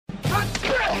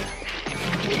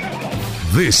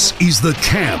This is The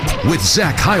Camp with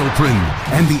Zach Heilprin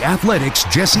and the Athletics'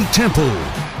 Jesse Temple.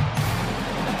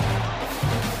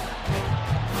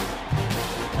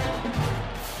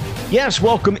 Yes,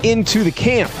 welcome into The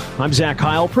Camp. I'm Zach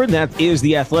Heilprin. That is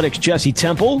the Athletics' Jesse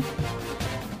Temple.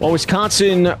 Well,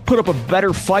 Wisconsin put up a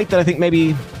better fight than I think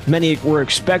maybe many were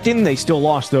expecting. They still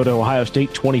lost, though, to Ohio State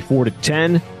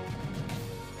 24-10.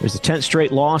 There's the 10th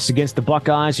straight loss against the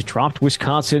Buckeyes. It dropped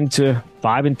Wisconsin to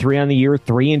 5-3 on the year,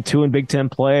 3-2 in Big Ten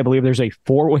play. I believe there's a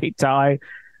four-way tie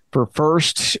for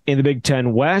first in the Big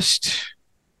Ten West.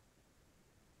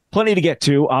 Plenty to get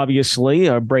to, obviously.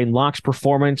 Braden Locke's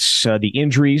performance, the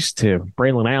injuries to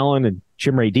Braelon Allen and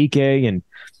Chimere Dike, and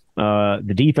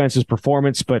the defense's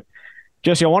performance. But,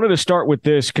 Jesse, I wanted to start with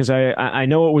this because I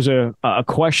know it was a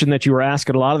question that you were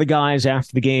asking a lot of the guys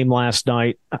after the game last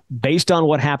night. Based on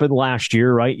what happened last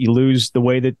year, right? You lose the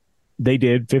way that they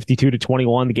did,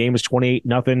 52-21. The game was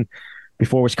 28-0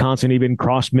 before Wisconsin even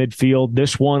crossed midfield.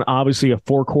 This one, obviously, a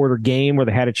four-quarter game where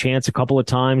they had a chance a couple of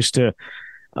times to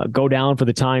go down for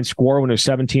the tying score when it was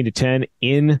 17-10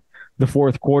 in the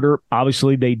fourth quarter.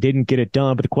 Obviously, they didn't get it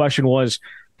done. But the question was,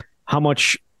 how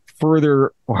much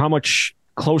further or how much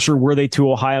closer were they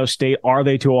to Ohio State? Are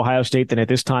they to Ohio State than at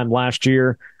this time last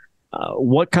year?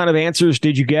 What kind of answers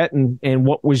did you get, and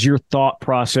what was your thought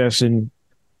process in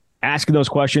asking those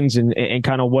questions and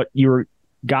kind of what you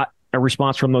got a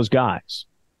response from those guys?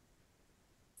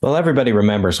 Well, everybody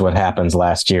remembers what happens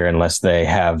last year unless they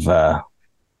have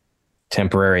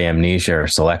temporary amnesia or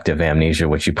selective amnesia,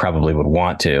 which you probably would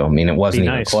want to. I mean, it wasn't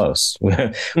even close.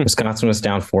 Wisconsin was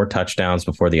down 4 touchdowns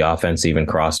before the offense even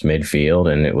crossed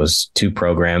midfield, and it was two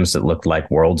programs that looked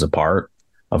like worlds apart,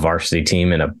 a varsity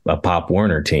team and a Pop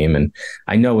Warner team. And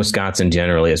I know Wisconsin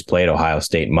generally has played Ohio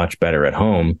State much better at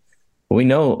home, but we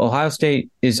know Ohio State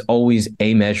is always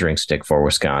a measuring stick for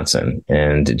Wisconsin.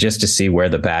 And just to see where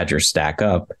the Badgers stack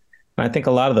up, I think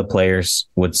a lot of the players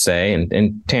would say,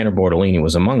 and Tanner Bortolini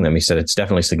was among them, he said it's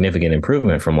definitely significant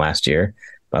improvement from last year,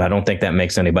 but I don't think that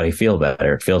makes anybody feel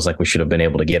better. It feels like we should have been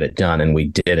able to get it done, and we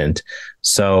didn't.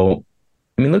 So,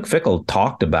 I mean, Luke Fickell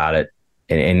talked about it,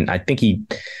 and I think he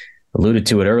alluded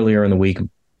to it earlier in the week,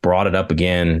 brought it up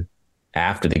again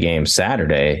after the game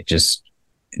Saturday. Just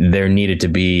there needed to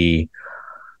be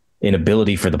an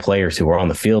ability for the players who were on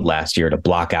the field last year to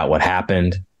block out what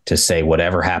happened, to say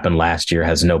whatever happened last year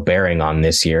has no bearing on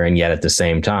this year. And yet at the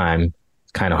same time,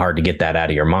 it's kind of hard to get that out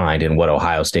of your mind and what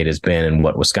Ohio State has been and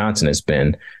what Wisconsin has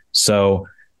been. So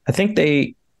I think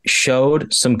they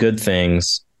showed some good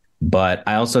things, but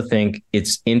I also think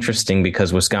it's interesting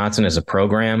because Wisconsin as a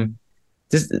program,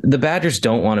 the Badgers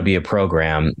don't want to be a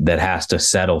program that has to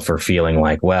settle for feeling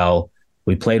like, well,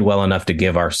 we played well enough to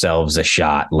give ourselves a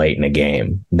shot late in a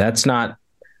game. That's not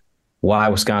why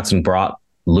Wisconsin brought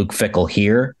Luke Fickell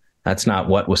here. That's not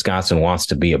what Wisconsin wants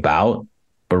to be about.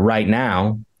 But right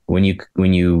now, when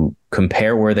you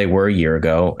compare where they were a year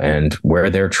ago and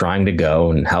where they're trying to go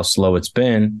and how slow it's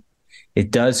been, it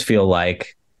does feel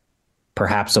like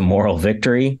perhaps a moral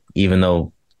victory, even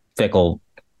though Fickell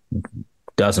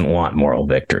doesn't want moral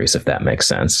victories, if that makes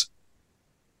sense.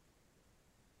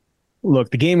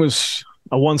 Look, the game was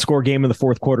a one-score game in the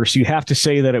fourth quarter, so you have to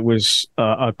say that it was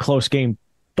a close game.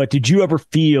 But did you ever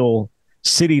feel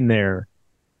sitting there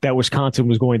that Wisconsin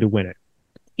was going to win it?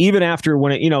 Even after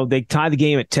when they tied the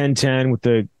game at 10-10 with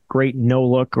the great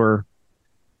no-look or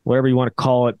whatever you want to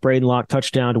call it, Braden Locke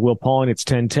touchdown to Will Pauling, it's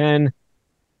 10-10,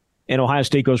 and Ohio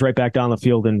State goes right back down the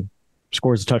field and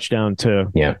scores a touchdown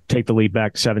to take the lead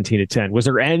back 17-10. Was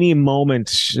there any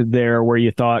moment there where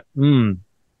you thought,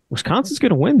 Wisconsin's going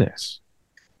to win this?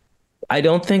 I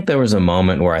don't think there was a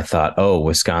moment where I thought, oh,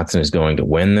 Wisconsin is going to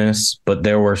win this. But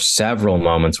there were several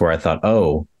moments where I thought,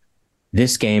 oh,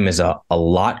 this game is a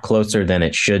lot closer than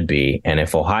it should be. And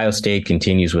if Ohio State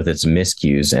continues with its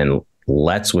miscues and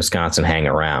lets Wisconsin hang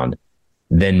around,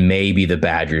 then maybe the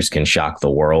Badgers can shock the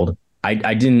world.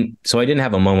 I didn't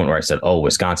have a moment where I said, oh,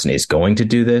 Wisconsin is going to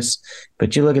do this.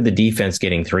 But you look at the defense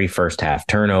getting 3 first half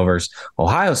turnovers.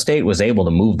 Ohio State was able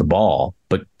to move the ball,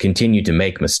 but continued to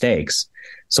make mistakes.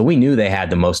 So we knew they had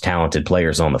the most talented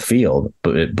players on the field,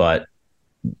 but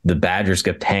the Badgers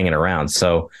kept hanging around.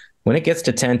 So when it gets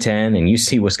to 10-10 and you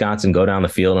see Wisconsin go down the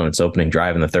field on its opening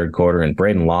drive in the third quarter and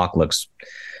Braden Locke looks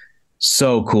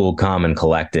so cool, calm, and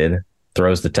collected,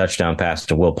 throws the touchdown pass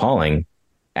to Will Pauling,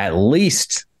 at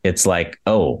least it's like,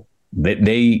 oh,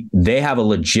 they have a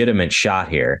legitimate shot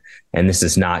here. And this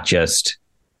is not just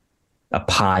a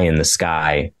pie in the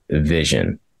sky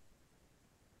vision.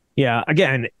 Yeah,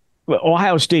 again,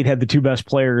 Ohio State had the 2 best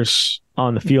players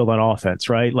on the field on offense,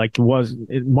 right? Like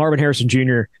Marvin Harrison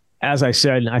Jr., as I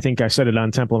said, I think I said it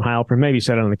on Temple and Heilprin, maybe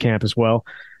said it on the camp as well.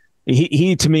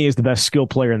 He to me is the best skill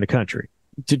player in the country.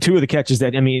 Two of the catches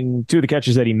that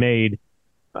he made,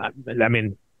 I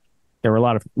mean, there were a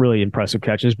lot of really impressive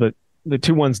catches, but the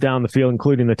two ones down the field,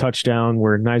 including the touchdown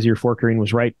where Nazir Forkarine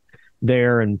was right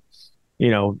there, and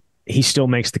he still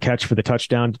makes the catch for the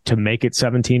touchdown to make it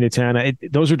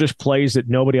 17-10. Those are just plays that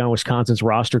nobody on Wisconsin's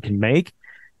roster can make.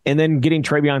 And then getting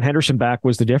Travion Henderson back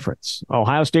was the difference.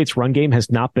 Ohio State's run game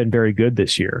has not been very good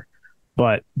this year,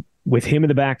 but with him in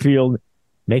the backfield,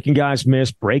 making guys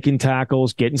miss, breaking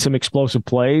tackles, getting some explosive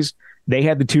plays, they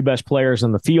had the two best players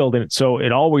on the field. And so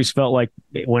it always felt like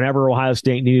whenever Ohio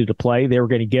State needed to play, they were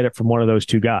going to get it from one of those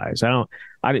two guys.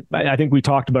 I think we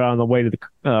talked about it on the way to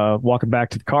the walking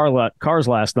back to the cars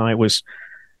last night was,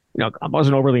 I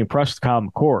wasn't overly impressed with Kyle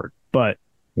McCord, but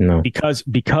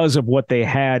because of what they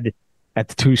had at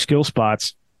the two skill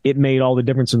spots, it made all the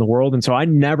difference in the world. And so I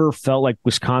never felt like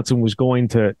Wisconsin was going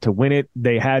to win it.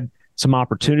 They had some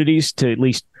opportunities to at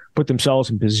least put themselves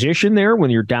in position there when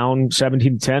you're down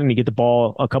 17-10 and you get the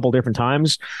ball a couple different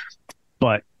times.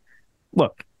 But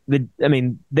look, they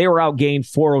were outgained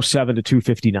 407 to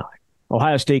 259.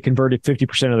 Ohio State converted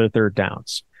 50% of their third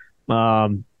downs.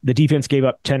 The defense gave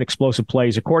up 10 explosive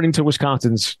plays, according to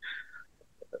Wisconsin's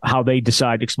how they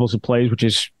decide explosive plays, which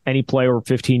is any play over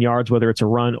 15 yards, whether it's a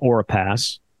run or a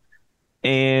pass.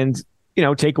 And,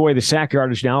 take away the sack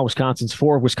yardage now. Wisconsin's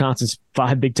 4 of Wisconsin's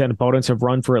 5 Big Ten opponents have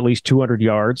run for at least 200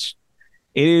 yards.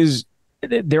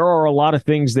 There are a lot of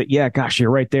things that, yeah, gosh,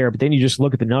 you're right there. But then you just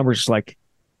look at the numbers, it's like,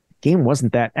 the game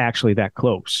wasn't actually that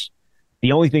close.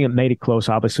 The only thing that made it close,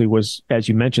 obviously, was, as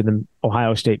you mentioned, the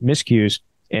Ohio State miscues.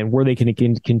 And were they going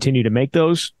to continue to make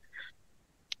those?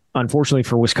 Unfortunately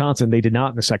for Wisconsin, they did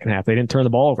not in the second half. They didn't turn the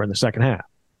ball over in the second half.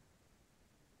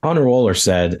 Hunter Wohler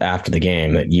said after the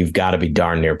game that you've got to be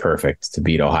darn near perfect to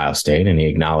beat Ohio State, and he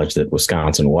acknowledged that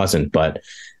Wisconsin wasn't. But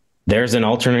there's an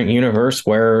alternate universe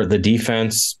where the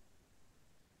defense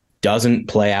doesn't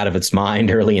play out of its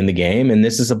mind early in the game, and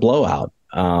this is a blowout.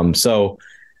 So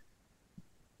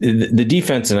the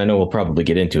defense, and I know we'll probably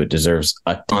get into it, deserves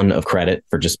a ton of credit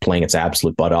for just playing its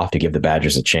absolute butt off to give the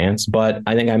Badgers a chance. But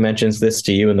I think I mentioned this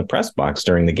to you in the press box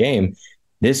during the game.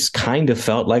 This kind of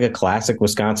felt like a classic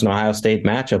Wisconsin-Ohio State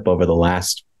matchup over the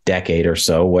last decade or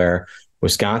so, where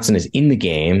Wisconsin is in the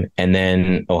game and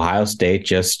then Ohio State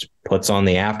just puts on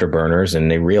the afterburners and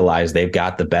they realize they've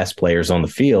got the best players on the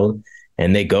field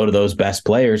and they go to those best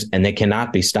players and they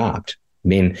cannot be stopped. I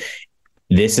mean,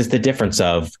 this is the difference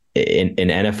of in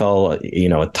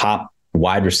NFL, a top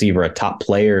wide receiver, a top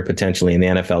player potentially in the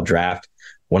NFL draft,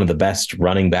 one of the best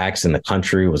running backs in the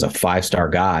country, was a 5-star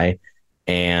guy.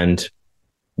 And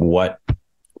what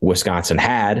Wisconsin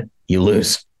had, you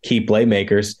lose key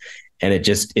playmakers, and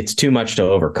it's too much to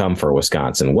overcome for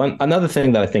Wisconsin. Another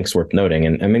thing that I think is worth noting,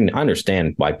 and I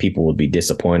understand why people would be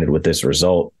disappointed with this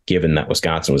result, given that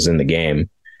Wisconsin was in the game.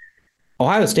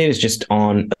 Ohio State is just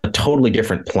on a totally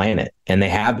different planet, and they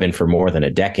have been for more than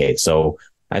a decade. So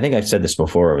I think I've said this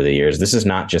before over the years. This is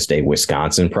not just a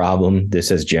Wisconsin problem. This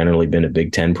has generally been a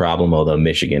Big Ten problem, although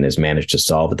Michigan has managed to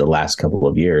solve it the last couple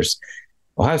of years.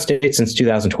 Ohio State since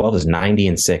 2012 is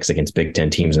 90-6 against Big Ten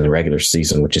teams in the regular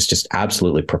season, which is just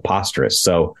absolutely preposterous.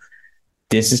 So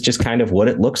this is just kind of what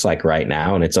it looks like right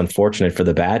now. And it's unfortunate for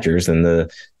the Badgers, and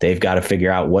they've got to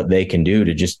figure out what they can do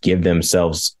to just give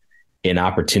themselves an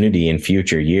opportunity in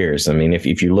future years. I mean, if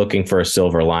you're looking for a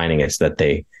silver lining, it's that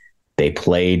they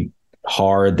played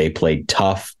hard, they played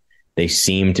tough. They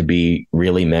seem to be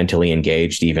really mentally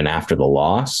engaged even after the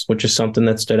loss, which is something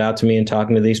that stood out to me in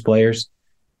talking to these players.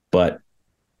 But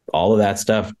all of that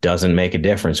stuff doesn't make a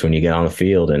difference when you get on the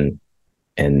field and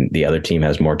the other team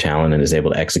has more talent and is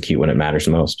able to execute when it matters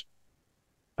most.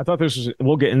 I thought this was,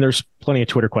 we'll get, and there's plenty of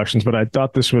Twitter questions, but I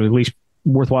thought this was at least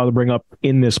worthwhile to bring up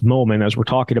in this moment as we're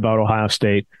talking about Ohio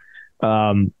State.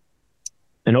 An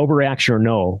overreaction or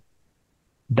no,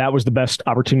 that was the best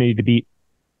opportunity to beat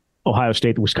Ohio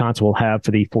State that Wisconsin will have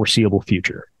for the foreseeable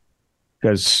future.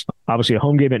 Because obviously a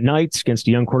home game at night against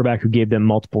a young quarterback who gave them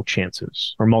multiple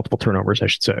chances, or multiple turnovers, I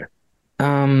should say.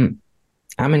 I'm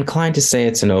inclined to say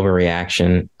it's an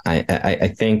overreaction. I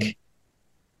think,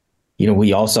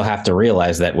 we also have to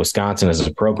realize that Wisconsin as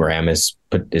a program is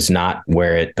not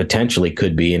where it potentially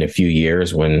could be in a few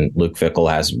years when Luke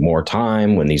Fickell has more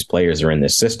time, when these players are in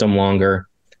this system longer.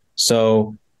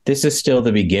 So this is still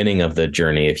the beginning of the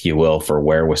journey, if you will, for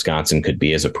where Wisconsin could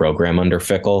be as a program under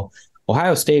Fickell.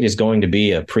 Ohio State is going to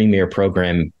be a premier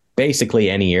program basically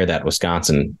any year that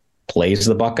Wisconsin plays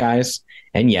the Buckeyes.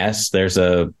 And yes, there's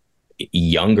a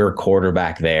younger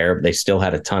quarterback there. They still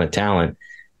had a ton of talent.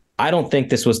 I don't think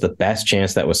this was the best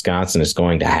chance that Wisconsin is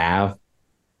going to have,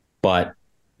 but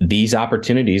these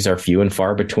opportunities are few and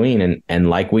far between. And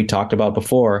like we talked about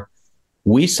before,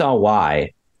 we saw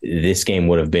why this game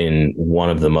would have been one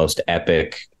of the most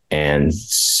epic and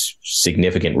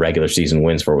significant regular season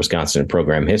wins for Wisconsin in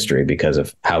program history because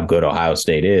of how good Ohio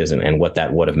State is and what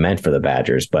that would have meant for the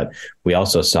Badgers. But we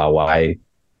also saw why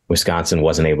Wisconsin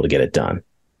wasn't able to get it done.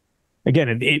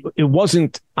 Again, it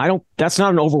wasn't, that's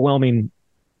not an overwhelming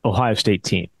Ohio State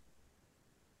team.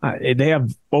 They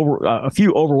have a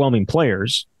few overwhelming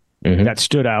players that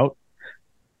stood out,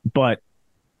 but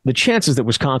the chances that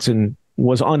Wisconsin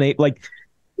was unable, like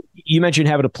you mentioned,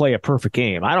 having to play a perfect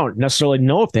game. I don't necessarily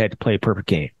know if they had to play a perfect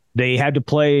game. They had to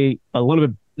play a little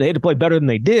bit. They had to play better than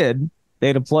they did. They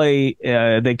had to play.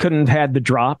 They couldn't have had the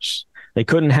drops. They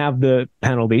couldn't have the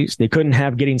penalties. They couldn't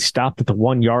have getting stopped at the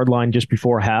 1 yard line just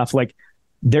before half. Like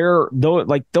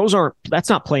those aren't. That's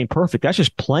not playing perfect. That's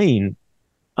just playing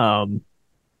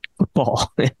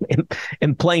football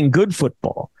and playing good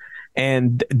football.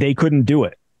 And they couldn't do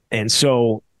it. And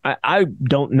so I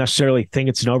don't necessarily think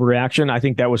it's an overreaction. I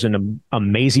think that was an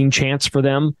amazing chance for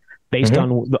them based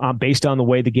on the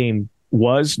way the game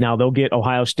was. Now they'll get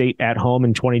Ohio State at home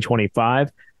in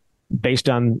 2025 based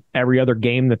on every other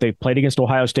game that they've played against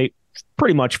Ohio State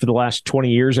pretty much for the last 20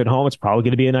 years at home. It's probably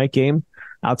going to be a night game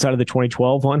outside of the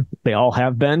 2012 one. They all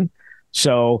have been.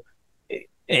 So,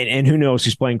 and who knows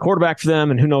who's playing quarterback for them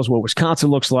and who knows what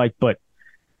Wisconsin looks like. But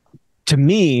to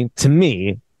me,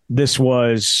 this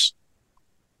was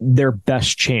their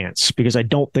best chance because I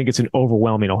don't think it's an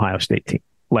overwhelming Ohio State team.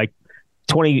 Like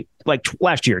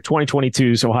last year,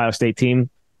 2022's Ohio State team,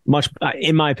 much,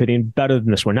 in my opinion, better than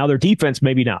this one. Now their defense,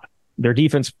 maybe not. Their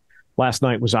defense last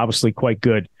night was obviously quite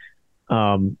good.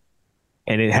 And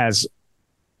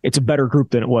it's a better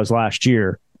group than it was last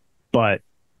year, but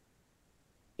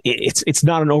it's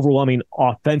not an overwhelming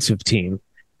offensive team.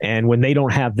 And when they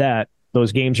don't have that,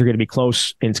 those games are going to be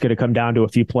close and it's going to come down to a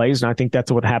few plays. And I think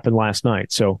that's what happened last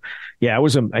night. So yeah, it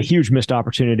was a huge missed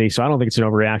opportunity. So I don't think it's an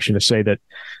overreaction to say that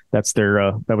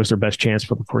that was their best chance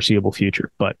for the foreseeable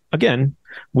future. But again,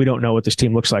 we don't know what this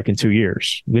team looks like in 2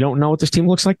 years. We don't know what this team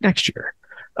looks like next year.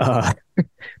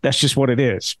 That's just what it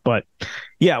is. But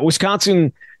yeah,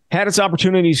 Wisconsin had its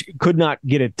opportunities, could not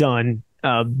get it done.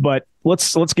 But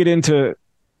let's get into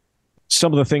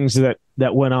some of the things that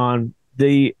went on.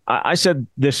 I said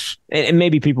this, and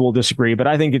maybe people will disagree, but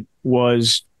I think it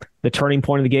was the turning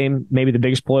point of the game, maybe the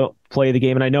biggest play of the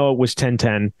game. And I know it was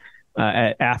 10-10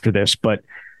 after this, but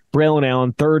Braelon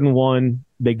Allen, 3rd and 1,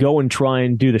 they go and try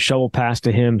and do the shovel pass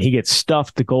to him. He gets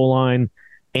stuffed the goal line,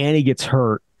 and he gets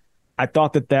hurt. I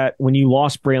thought that when you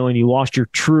lost Braelon, you lost your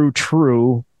true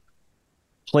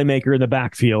playmaker in the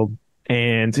backfield.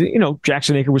 And,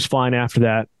 Jackson Aker was fine after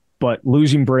that. But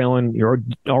losing Braelon, you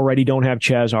already don't have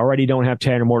Chez, already don't have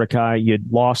Tanner Mordecai.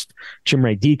 You'd lost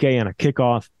Chimere Dike on a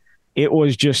kickoff. It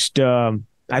was just, I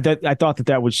thought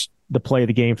that was the play of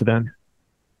the game for them.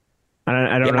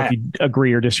 I don't know if you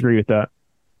agree or disagree with that.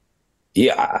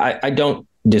 Yeah, I don't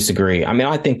disagree. I mean,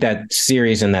 I think that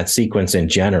series and that sequence in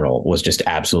general was just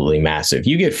absolutely massive.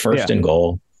 You get first and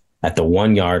goal at the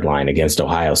 1 yard line against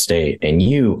Ohio State, and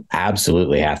you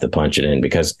absolutely have to punch it in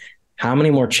because how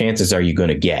many more chances are you going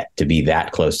to get to be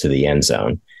that close to the end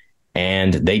zone?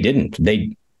 And they didn't.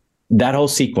 That whole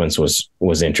sequence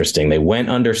was interesting. They went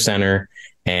under center,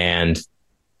 and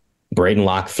Braden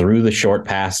Locke threw the short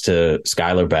pass to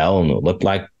Skylar Bell, and it looked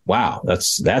like, wow,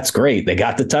 that's great. They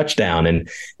got the touchdown,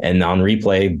 and on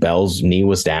replay, Bell's knee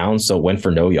was down, so it went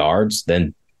for no yards.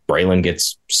 Then Braelon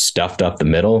gets stuffed up the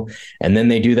middle, and then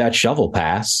they do that shovel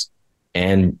pass,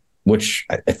 and which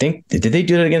I think, did they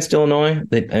do that against Illinois?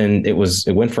 And it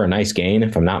went for a nice gain,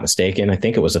 if I'm not mistaken. I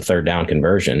think it was a 3rd down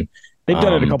conversion. They've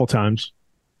done it a couple times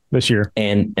this year.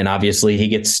 And obviously he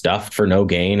gets stuffed for no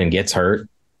gain and gets hurt.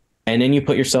 And then you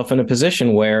put yourself in a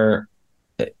position where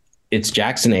it's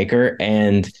Jackson Aker.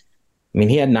 And I mean,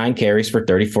 he had 9 carries for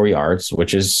 34 yards,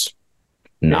 which is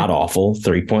not awful,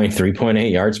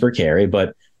 3.8 yards per carry,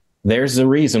 but there's a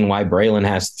reason why Braelon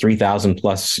has 3,000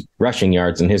 plus rushing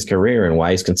yards in his career and why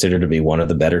he's considered to be one of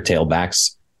the better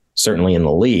tailbacks, certainly in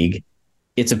the league.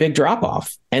 It's a big drop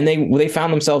off. And they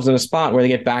found themselves in a spot where they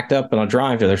get backed up on a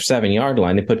drive to their 7 yard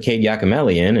line. They put Cade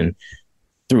Giacomelli in, and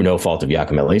through no fault of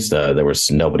Giacomelli's, there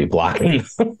was nobody blocking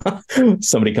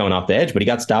somebody coming off the edge, but he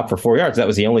got stopped for 4 yards. That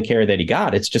was the only carry that he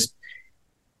got.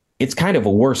 It's kind of a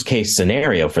worst case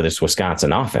scenario for this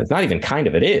Wisconsin offense. Not even kind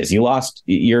of, it is. You lost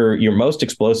your most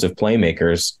explosive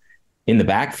playmakers in the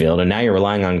backfield, and now you're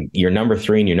relying on your number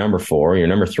 3 and your number 4. Your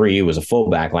number 3 was a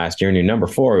fullback last year, and your number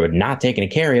 4 who had not taken a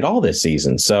carry at all this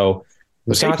season. So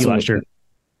Wisconsin last year.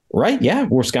 Right? Yeah,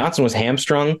 Wisconsin was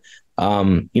hamstrung.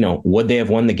 Would they have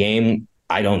won the game?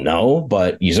 I don't know,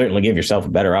 but you certainly give yourself a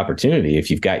better opportunity if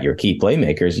you've got your key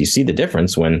playmakers. You see the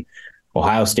difference when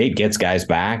Ohio State gets guys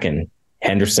back and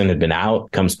Henderson had been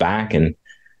out, comes back. And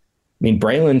I mean,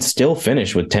 Braelon still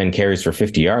finished with 10 carries for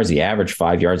 50 yards. He averaged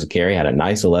 5 yards a carry, had a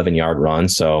nice 11-yard run.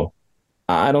 So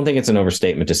I don't think it's an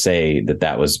overstatement to say that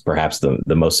that was perhaps the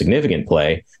most significant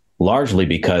play, largely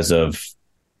because of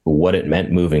what it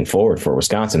meant moving forward for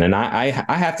Wisconsin. And I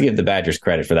have to give the Badgers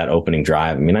credit for that opening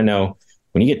drive. I mean, I know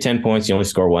when you get 10 points, you only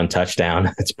score one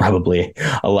touchdown. It's probably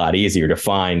a lot easier to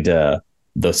find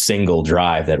the single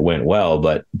drive that went well.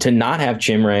 But to not have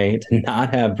Chimray, to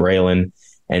not have Braelon,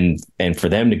 and for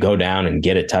them to go down and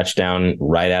get a touchdown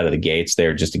right out of the gates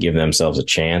there just to give themselves a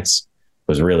chance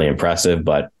was really impressive.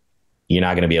 But you're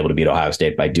not going to be able to beat Ohio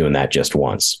State by doing that just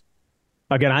once.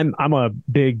 Again, I'm a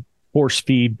big force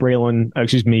feed Bryson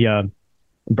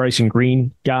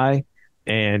Green guy.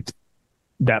 And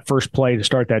that first play to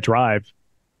start that drive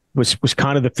was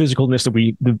kind of the physicalness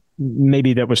that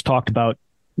maybe that was talked about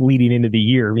leading into the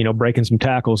year, breaking some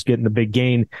tackles, getting the big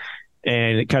gain,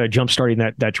 and it kind of jump starting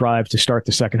that drive to start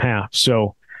the second half.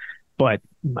 So, but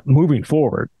moving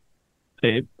forward,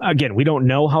 again, we don't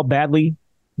know how badly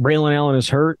Braelon Allen is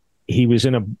hurt. He was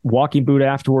in a walking boot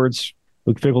afterwards.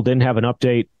 Luke Fickell didn't have an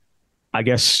update. I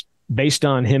guess based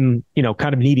on him,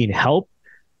 kind of needing help,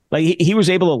 like he was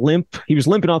able to limp. He was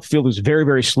limping off the field. It was very,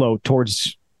 very slow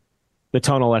towards the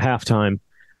tunnel at halftime.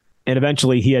 And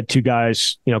eventually he had two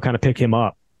guys, kind of pick him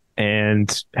up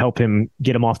and help him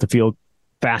get him off the field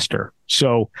faster.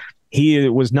 So he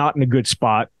was not in a good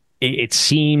spot. It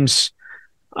seems,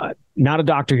 not a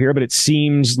doctor here, but it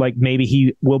seems like maybe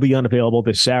he will be unavailable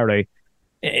this Saturday.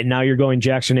 And now you're going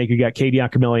Jackson Aker, you got Cade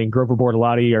Yakameli and Grover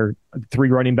Bortolotti are three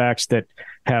running backs that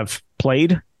have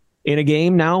played in a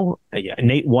game now.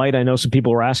 Nate White, I know some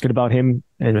people were asking about him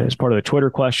and as part of the Twitter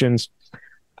questions.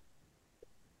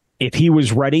 If he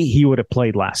was ready, he would have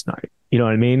played last night. You know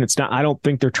what I mean? It's not. I don't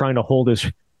think they're trying to hold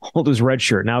his red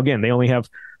shirt. Now, again, they only have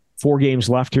 4 games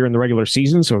left here in the regular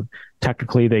season, so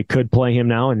technically they could play him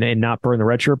now and not burn the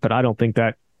red shirt. But I don't think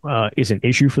that is an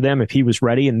issue for them. If he was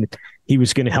ready and he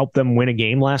was going to help them win a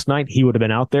game last night, he would have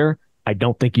been out there. I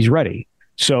don't think he's ready.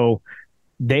 So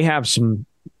they have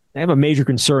a major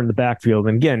concern in the backfield.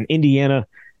 And again, Indiana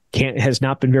has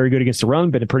not been very good against the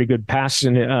run, been a pretty good pass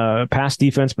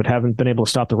defense, but haven't been able to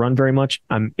stop the run very much.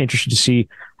 I'm interested to see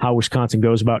how Wisconsin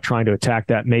goes about trying to attack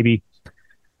that. Maybe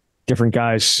different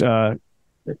guys. I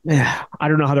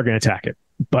don't know how they're going to attack it,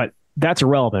 but that's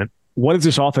irrelevant. What does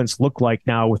this offense look like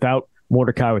now without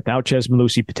Mordecai, without Ches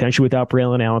Malusi, potentially without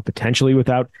Braelon Allen, potentially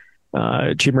without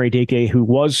Chimere Dike, who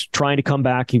was trying to come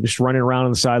back? He was running around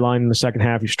on the sideline in the second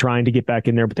half. He was trying to get back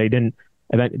in there, but they didn't.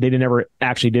 They never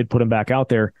actually did put him back out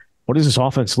there. What does this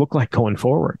offense look like going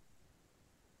forward?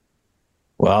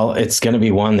 Well, it's going to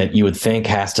be one that you would think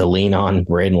has to lean on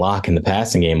Braden Locke in the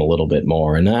passing game a little bit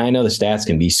more. And I know the stats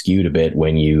can be skewed a bit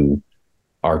when you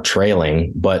are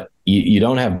trailing, but you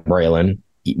don't have Braelon.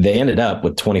 They ended up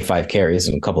with 25 carries,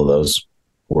 and a couple of those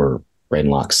were Braden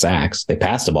Locke sacks. They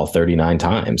passed the ball 39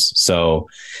 times. So,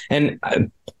 and I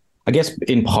guess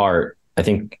in part, I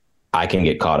think I can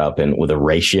get caught up with a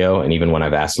ratio. And even when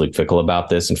I've asked Luke Fickell about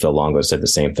this, and Phil Longo said the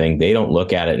same thing, they don't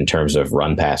look at it in terms of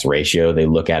run pass ratio. They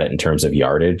look at it in terms of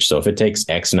yardage. So if it takes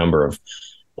X number of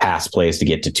pass plays to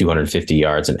get to 250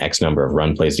 yards and X number of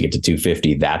run plays to get to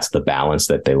 250, that's the balance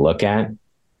that they look at.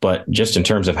 But just in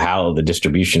terms of how the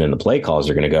distribution and the play calls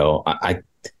are going to go,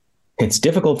 it's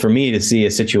difficult for me to see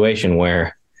a situation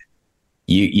where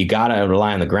you got to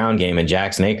rely on the ground game and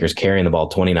Jackson Aker's carrying the ball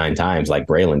 29 times like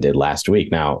Braelon did last week.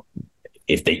 Now,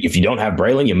 if you don't have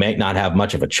Braelon, you may not have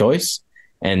much of a choice.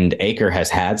 And Aker has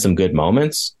had some good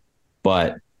moments,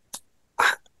 but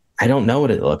I don't know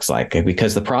what it looks like,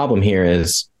 because the problem here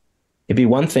is it'd be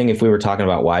one thing if we were talking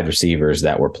about wide receivers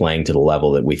that were playing to the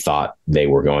level that we thought they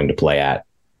were going to play at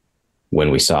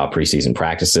when we saw preseason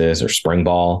practices or spring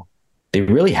ball. They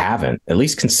really haven't, at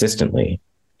least consistently.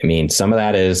 I mean, some of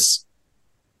that is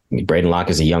Braden Locke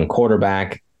is a young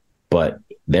quarterback, but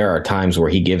there are times where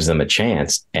he gives them a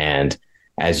chance. And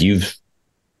as you've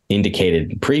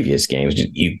indicated in previous games,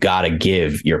 you got to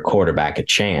give your quarterback a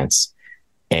chance.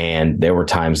 And there were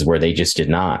times where they just did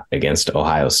not against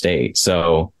Ohio State.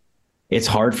 So it's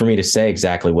hard for me to say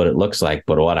exactly what it looks like.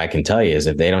 But what I can tell you is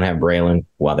if they don't have Braelon,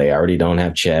 while they already don't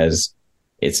have Ches,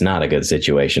 it's not a good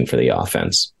situation for the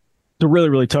offense. It's a really,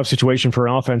 really tough situation for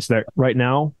an offense that right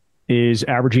now is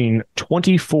averaging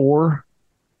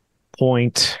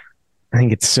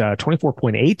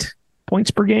 24.8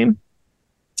 points per game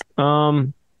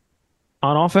on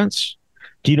offense.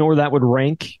 Do you know where that would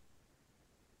rank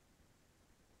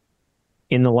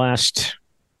in the last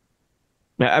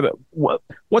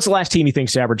What's the last team you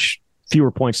think's averaged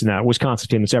fewer points than that? Wisconsin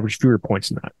team that's averaged fewer points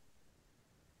than that.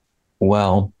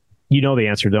 Well, you know the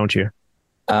answer, don't you?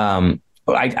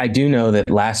 I do know that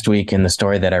last week in the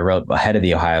story that I wrote ahead of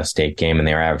the Ohio State game, and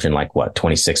they were averaging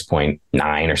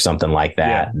 26.9 or something like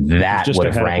that. Yeah, that would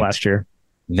have ranked last year.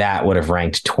 That would have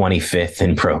ranked 25th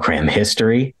in program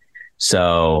history.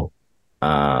 So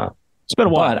it's been a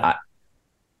while.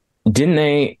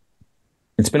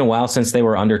 It's been a while since they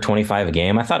were under 25 a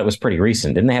game. I thought it was pretty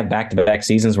recent. Didn't they have back-to-back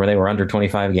seasons where they were under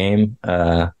 25 a game?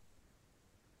 Or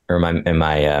am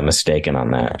I mistaken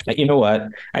on that? You know what?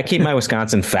 I keep my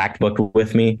Wisconsin fact book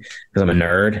with me because I'm a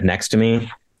nerd next to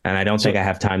me, and I don't think I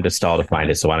have time to stall to find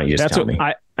it. So why don't you just tell me?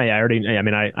 I already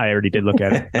did look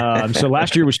at it. So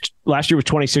last year was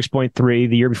 26.3.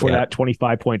 The year before that,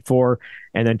 25.4,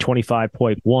 and then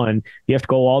 25.1. You have to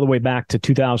go all the way back to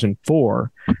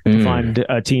 2004 to find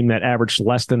a team that averaged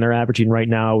less than they're averaging right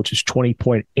now, which is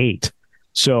 20.8.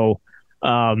 So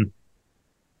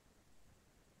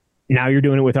now you're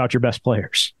doing it without your best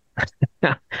players.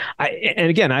 The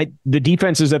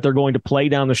defenses that they're going to play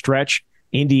down the stretch,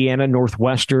 Indiana,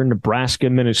 Northwestern, Nebraska,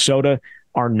 Minnesota,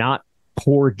 are not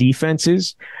poor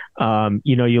defenses.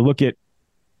 You look at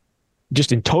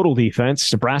just in total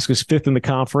defense, Nebraska's 5th in the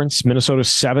conference, Minnesota's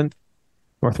 7th,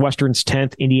 Northwestern's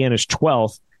 10th, Indiana's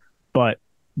 12th. But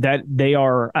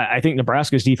I think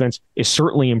Nebraska's defense is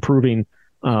certainly improving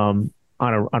on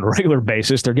a regular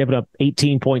basis. They're giving up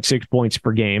 18.6 points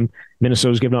per game.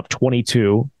 Minnesota's giving up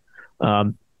 22.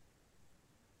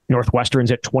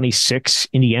 Northwestern's at 26.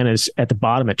 Indiana's at the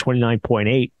bottom at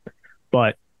 29.8.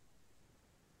 But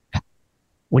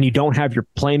when you don't have your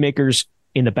playmakers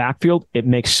in the backfield, it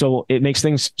makes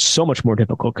things so much more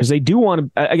difficult because they do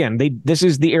want to, this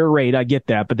is the air raid. I get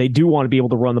that, but they do want to be able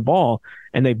to run the ball,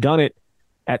 and they've done it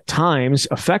at times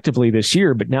effectively this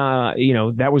year. But now,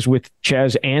 that was with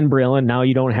Ches and Braelon. Now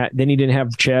you don't have, then you didn't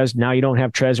have Ches. Now you don't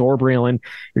have Ches or Braelon.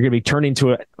 You're going to be turning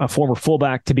to a former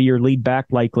fullback to be your lead back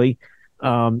likely.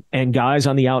 And guys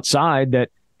on the outside that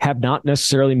have not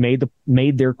necessarily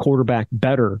made their quarterback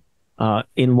better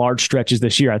in large stretches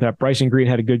this year. I thought Bryson Green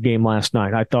had a good game last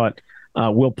night. I thought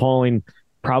Will Pauling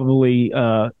probably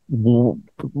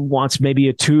wants maybe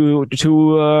a two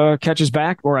catches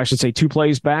back, or I should say 2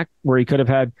 plays back, where he could have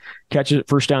had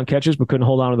first down catches, but couldn't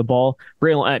hold on to the ball.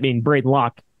 Braden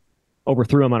Locke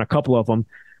overthrew him on a couple of them.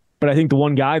 But I think the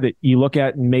one guy that you look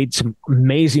at and made some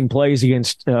amazing plays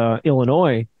against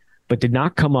Illinois, but did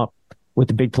not come up with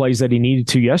the big plays that he needed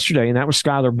to yesterday, and that was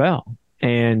Skylar Bell.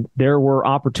 And there were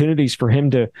opportunities for him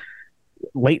to,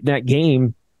 late in that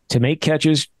game, to make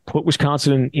catches, put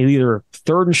Wisconsin in either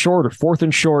 3rd and short or 4th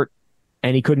and short,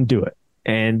 and he couldn't do it.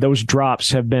 And those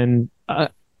drops have been, I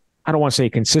don't want to say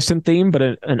a consistent theme, but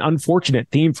an unfortunate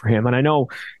theme for him. And I know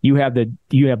you have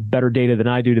better data than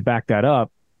I do to back that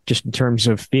up, just in terms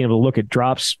of being able to look at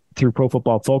drops through Pro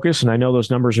Football Focus. And I know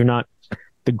those numbers are not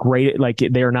the great,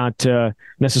 they're not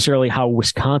necessarily how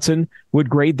Wisconsin would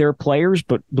grade their players,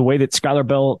 but the way that Skylar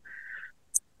Bell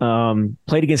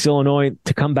played against Illinois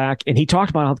to come back, and he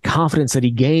talked about how the confidence that he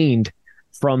gained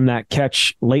from that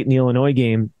catch late in the Illinois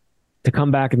game to come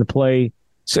back and to play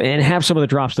and have some of the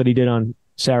drops that he did on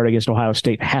Saturday against Ohio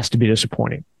State has to be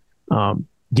disappointing. Do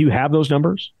you have those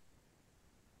numbers?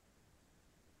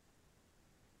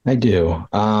 I do.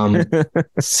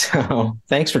 So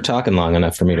thanks for talking long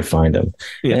enough for me to find them.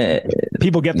 Yeah.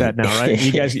 People get that now, right?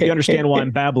 You understand why I'm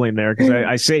babbling there, because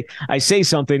I say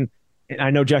something, and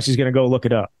I know Jesse's going to go look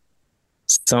it up.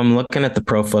 So I'm looking at the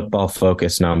Pro Football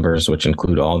Focus numbers, which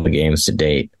include all the games to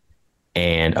date.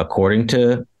 And according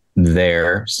to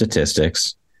their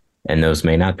statistics, and those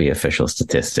may not be official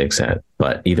statistics,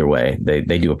 but either way, they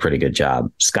do a pretty good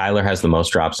job. Skylar has the most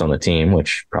drops on the team,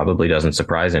 which probably doesn't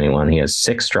surprise anyone. He has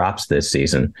 6 drops this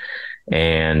season.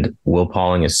 And Will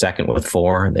Pauling is second with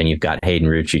 4. Then you've got Hayden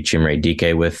Rucci, Chimere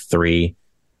Dike with 3.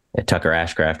 Tucker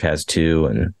Ashcraft has 2,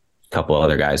 and a couple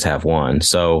other guys have 1.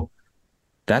 So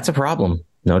that's a problem,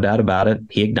 no doubt about it.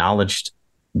 He acknowledged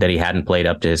that he hadn't played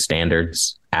up to his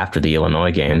standards after the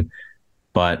Illinois game,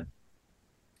 but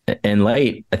and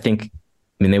late,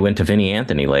 they went to Vinny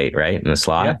Anthony late, right, in the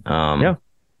slot. Yeah.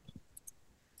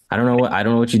 I don't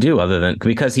know what you do other than,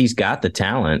 because he's got the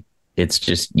talent. It's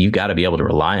just, you've got to be able to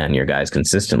rely on your guys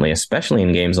consistently, especially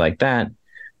in games like that,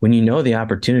 when you know the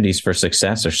opportunities for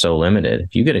success are so limited.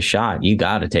 If you get a shot, you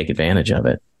got to take advantage of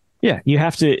it. Yeah, you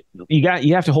have to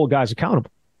hold guys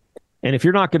accountable. And if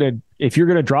you're going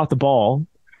to drop the ball,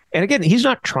 and again, he's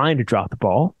not trying to drop the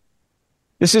ball.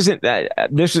 This isn't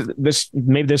this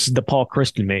maybe this is the Paul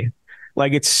Christ in me.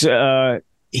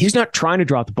 He's not trying to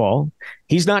drop the ball.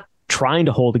 He's not trying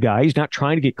to hold a guy. He's not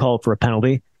trying to get called for a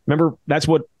penalty. Remember, that's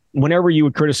what, whenever you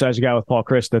would criticize a guy with Paul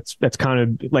Chryst, that's kind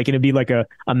of like, it'd be like a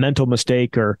mental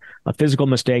mistake or a physical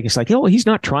mistake. It's like, he's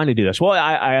not trying to do this. Well,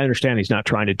 I understand he's not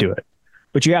trying to do it,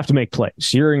 but you have to make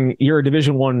plays. You're a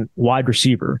Division I wide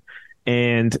receiver.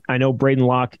 And I know Braden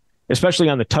Locke, especially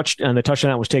on the touchdown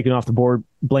that was taken off the board,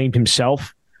 blamed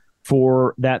himself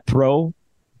for that throw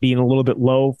being a little bit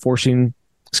low, forcing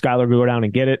Skylar to go down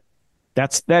and get it.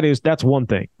 That's one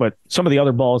thing. But some of the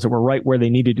other balls that were right where they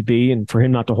needed to be, and for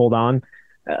him not to hold on,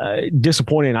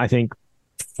 disappointing, I think,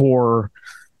 for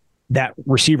that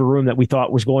receiver room that we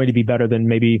thought was going to be better than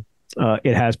maybe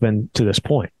it has been to this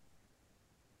point.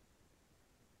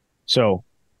 So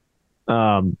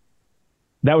that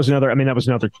was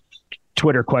another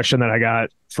Twitter question that I got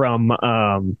from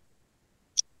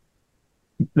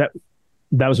that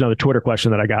was another Twitter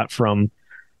question that I got from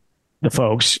the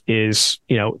folks is,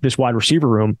 this wide receiver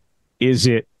room, is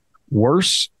it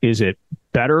worse? Is it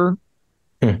better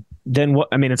than what?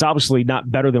 I mean, it's obviously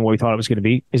not better than what we thought it was going to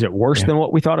be. Is it worse than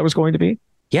what we thought it was going to be?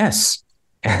 Yes.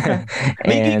 I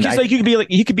mean,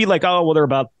 you could be like, oh, well, they're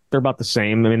about the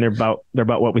same. I mean, they're about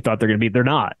what we thought they're going to be. They're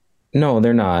not. No,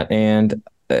 they're not. And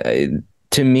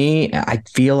to me,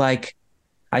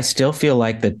 I still feel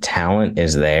like the talent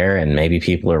is there, and maybe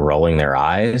people are rolling their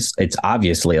eyes. It's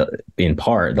obviously in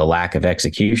part the lack of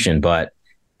execution, but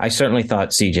I certainly thought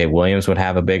CJ Williams would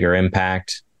have a bigger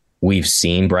impact. We've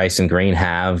seen Bryson Green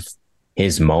have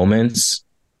his moments.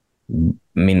 I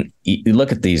mean, you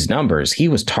look at these numbers. He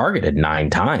was targeted 9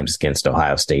 times against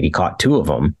Ohio State. He caught 2 of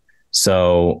them.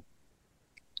 So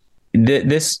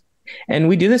and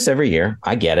we do this every year.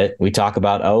 I get it. We talk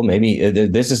about, maybe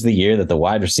this is the year that the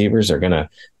wide receivers are going to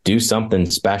do something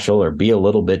special or be a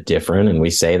little bit different. And we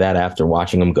say that after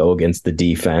watching them go against the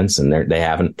defense, and they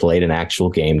haven't played an actual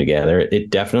game together. It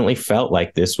definitely felt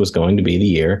like this was going to be the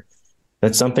year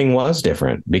that something was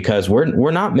different, because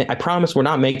we're not, I promise we're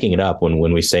not making it up when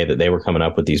we say that they were coming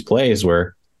up with these plays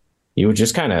where you would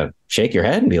just kind of shake your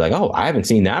head and be like, oh, I haven't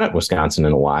seen that at Wisconsin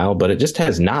in a while, but it just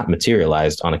has not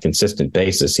materialized on a consistent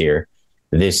basis here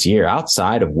this year.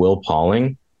 Outside of Will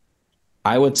Pauling,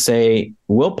 I would say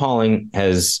Will Pauling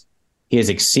has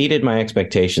exceeded my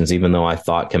expectations, even though I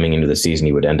thought coming into the season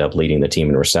he would end up leading the team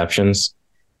in receptions.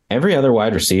 Every other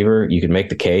wide receiver, you could make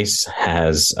the case,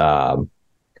 has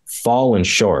fallen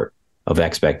short of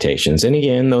expectations. And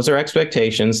again, those are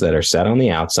expectations that are set on the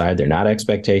outside. They're not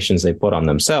expectations they put on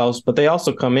themselves, but they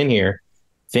also come in here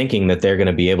thinking that they're going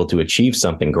to be able to achieve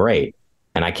something great.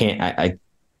 And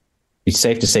it's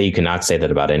safe to say you cannot say that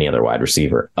about any other wide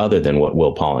receiver other than what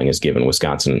Will Pauling has given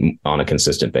Wisconsin on a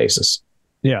consistent basis.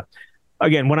 Yeah.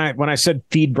 Again, when I said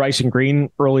feed Bryson Green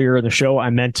earlier in the show,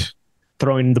 I meant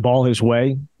throwing the ball his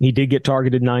way. He did get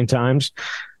targeted 9 times.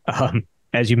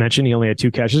 As you mentioned, he only had 2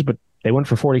 catches, but they went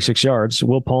for 46 yards.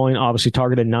 Will Pauling obviously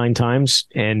targeted 9 times,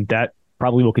 and that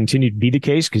probably will continue to be the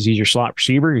case because he's your slot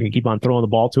receiver. You can keep on throwing the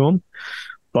ball to him.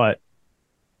 But,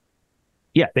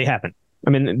 yeah, they haven't. I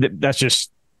mean,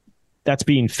 that's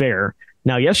being fair.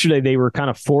 Now, yesterday they were kind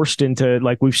of forced into,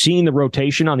 like, we've seen the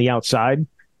rotation on the outside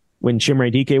when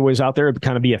Chimere Dike was out there. It would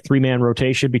kind of be a 3-man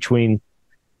rotation between,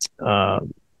 CJ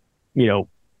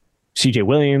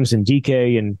Williams and Dike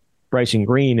and Bryson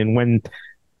Green. And when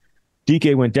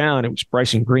Dike went down, it was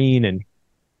Bryson Green and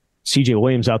CJ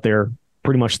Williams out there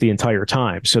pretty much the entire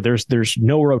time. So there's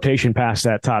no rotation past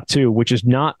that top 2, which is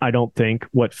not, I don't think,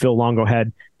 what Phil Longo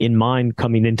had in mind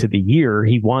coming into the year.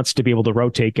 He wants to be able to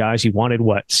rotate guys. He wanted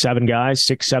 7 guys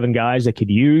that could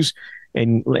use.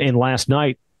 And last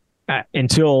night,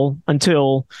 until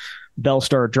Bell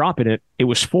started dropping it, it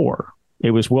was 4. It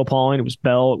was Will Pauling, it was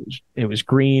Bell, it was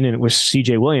Green, and it was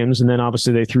CJ Williams. And then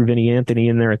obviously they threw Vinny Anthony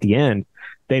in there at the end.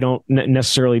 They don't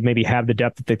necessarily maybe have the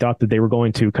depth that they thought that they were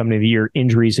going to coming into the year.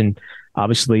 Injuries and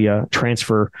obviously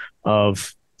transfer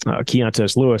of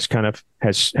Keontae Lewis kind of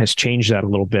has changed that a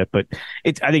little bit. But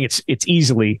I think it's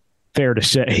easily fair to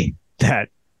say that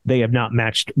they have not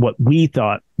matched what we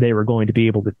thought they were going to be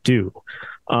able to do.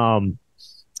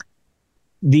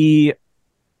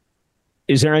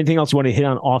 Is there anything else you want to hit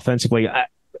on offensively?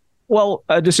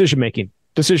 Decision making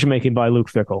by Luke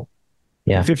Fickell.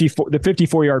 Yeah, the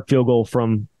 54-yard field goal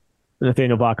from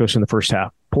Nathaniel Vakos in the first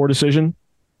half. Poor decision.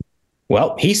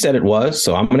 Well, he said it was,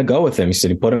 so I'm going to go with him. He said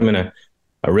he put him in a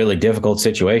really difficult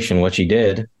situation, which he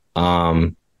did.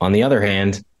 On the other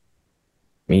hand,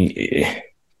 I mean,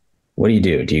 what do you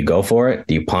do? Do you go for it?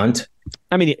 Do you punt?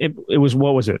 I mean, it was,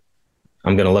 what was it?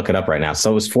 I'm going to look it up right now.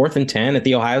 So it was 4th and 10 at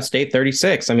the Ohio State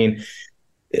 36. I mean,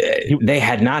 they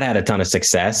had not had a ton of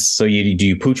success. So do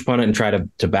you pooch punt it and try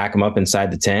to back them up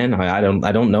inside the 10? I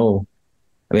don't know.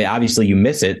 I mean, obviously you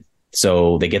miss it.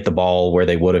 So they get the ball where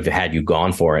they would have had you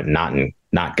gone for it, not in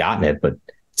not gotten it, but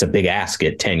it's a big ask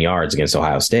at 10 yards against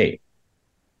Ohio State.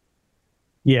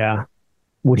 Yeah.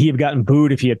 Would he have gotten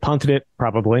booed if he had punted it?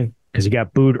 Probably, because he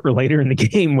got booed later in the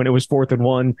game when it was 4th and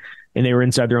 1 and they were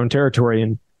inside their own territory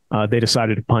and they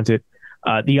decided to punt it.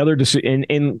 The other decision,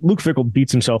 and Luke Fickell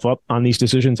beats himself up on these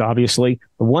decisions, obviously.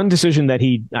 The one decision that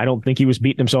I don't think he was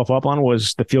beating himself up on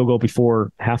was the field goal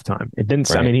before halftime. It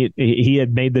didn't, right. I mean, he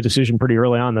had made the decision pretty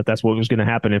early on that that's what was going to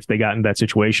happen if they got in that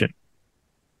situation.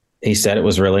 He said it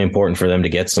was really important for them to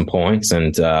get some points.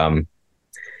 And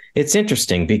it's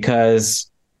interesting because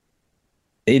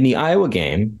in the Iowa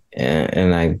game,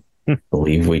 and I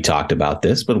believe we talked about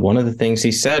this, but one of the things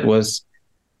he said was,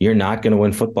 you're not going to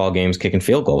win football games kicking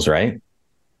field goals, right?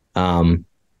 And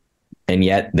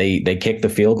yet they kicked the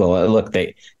field goal. Look,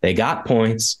 they got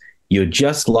points. You had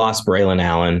just lost Braelon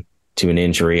Allen to an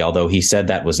injury, although he said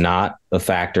that was not a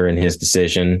factor in his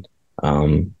decision.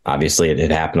 Obviously, it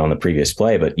had happened on the previous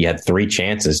play, but you had 3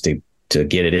 chances to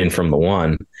get it in from the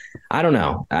one. I don't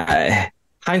know.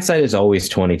 Hindsight is always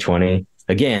 20/20.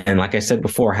 Again, like I said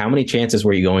before, how many chances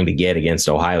were you going to get against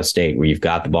Ohio State where you've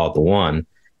got the ball at the 1?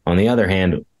 On the other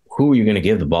hand, who are you going to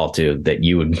give the ball to that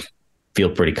you would feel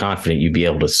pretty confident you'd be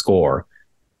able to score?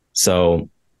 So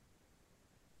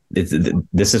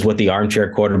this is what the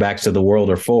armchair quarterbacks of the world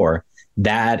are for.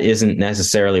 That isn't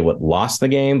necessarily what lost the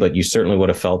game, but you certainly would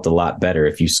have felt a lot better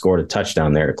if you scored a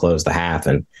touchdown there to close the half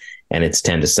and it's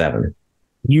 10-7.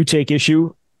 You take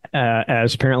issue,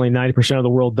 as apparently 90% of the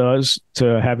world does,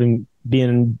 to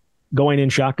going in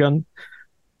shotgun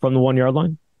from the 1 yard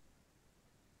line?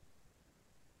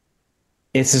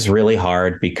 It's just really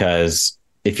hard because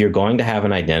if you're going to have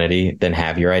an identity, then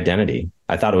have your identity.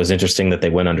 I thought it was interesting that they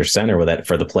went under center with that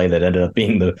for the play that ended up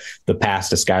being the pass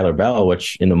to Skylar Bell,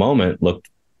 which in the moment looked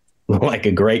like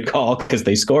a great call because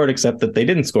they scored, except that they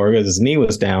didn't score because his knee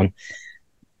was down.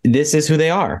 This is who they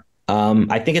are.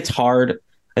 I think it's hard.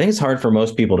 I think it's hard for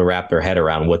most people to wrap their head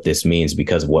around what this means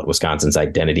because of what Wisconsin's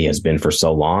identity has been for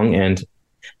so long. And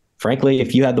frankly,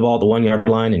 if you had the ball at the 1 yard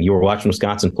line and you were watching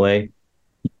Wisconsin play,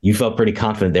 you felt pretty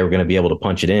confident they were going to be able to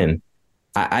punch it in.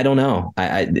 I don't know.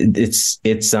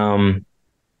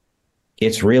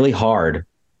 It's really hard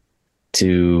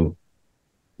to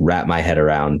wrap my head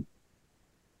around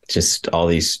just all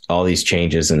these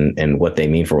changes and what they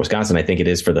mean for Wisconsin. I think it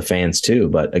is for the fans too.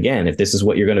 But again, if this is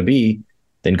what you're going to be,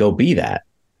 then go be that.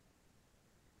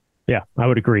 Yeah, I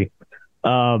would agree.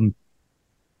 One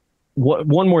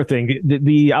more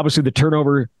thing, obviously the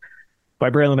turnover by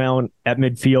Braelon Allen at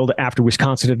midfield after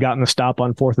Wisconsin had gotten a stop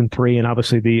on 4th and 3, and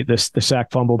obviously the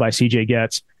sack fumble by CJ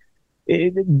Getz.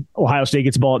 Ohio State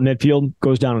gets the ball at midfield,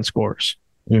 goes down and scores.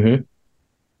 Mm-hmm.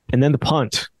 And then the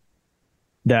punt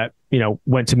that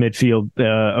went to midfield,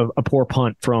 a poor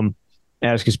punt from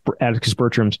Atticus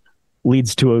Bertram's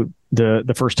leads to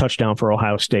the first touchdown for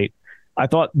Ohio State. I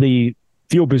thought the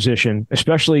field position,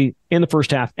 especially in the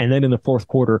first half and then in the fourth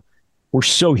quarter, were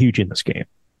so huge in this game.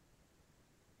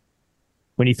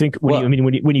 When you think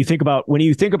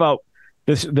about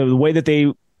this, the way that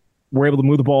they were able to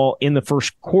move the ball in the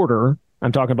first quarter,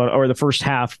 I'm talking about, or the first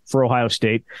half for Ohio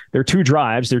State, their 2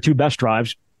 drives, their 2 best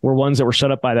drives, were ones that were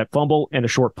set up by that fumble and a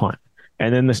short punt.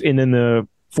 And then the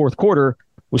fourth quarter,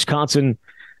 Wisconsin,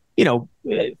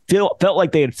 felt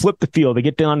like they had flipped the field. They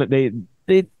get down, they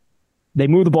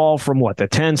move the ball from the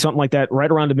 10, something like that,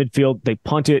 right around the midfield. They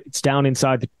punt it. It's down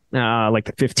inside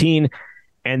the 15.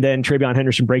 And then Travion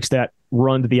Henderson breaks that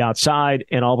run to the outside,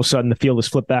 and all of a sudden the field is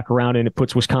flipped back around, and it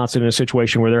puts Wisconsin in a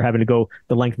situation where they're having to go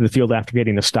the length of the field after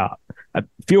getting the stop.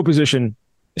 Field position,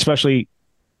 especially in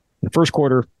the first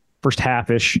quarter, first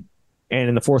half-ish, and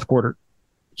in the fourth quarter,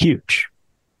 huge.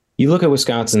 You look at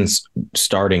Wisconsin's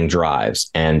starting drives,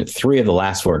 and 3 of the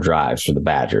last 4 drives for the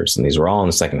Badgers, and these were all in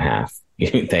the second half.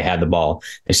 They had the ball.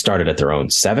 They started at their own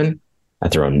 7,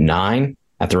 at their own 9,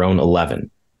 at their own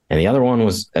 11. And the other one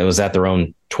was at their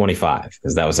own 25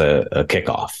 because that was a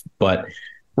kickoff. But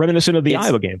reminiscent of the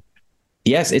Iowa game.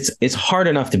 Yes, it's hard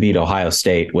enough to beat Ohio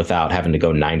State without having to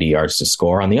go 90 yards to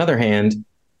score. On the other hand,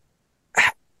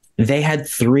 they had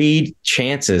 3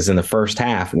 chances in the first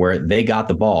half where they got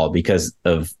the ball because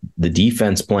of the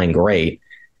defense playing great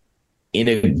in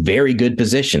a very good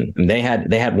position. And they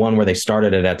had one where they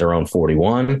started it at their own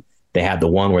 41. They had the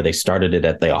one where they started it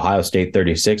at the Ohio State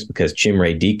 36 because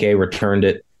Chimere Dike returned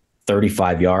it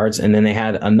 35 yards. And then they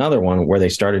had another one where they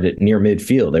started it near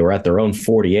midfield. They were at their own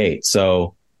 48.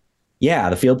 So yeah,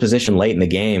 the field position late in the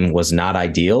game was not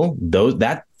ideal.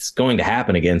 That's going to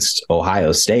happen against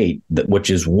Ohio State, which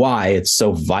is why it's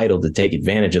so vital to take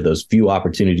advantage of those few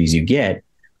opportunities you get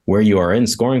where you are in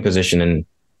scoring position. And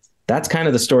that's kind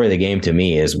of the story of the game to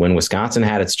me is when Wisconsin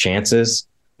had its chances.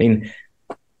 I mean,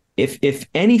 if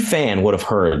any fan would have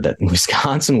heard that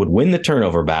Wisconsin would win the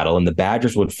turnover battle and the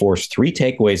Badgers would force 3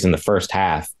 takeaways in the first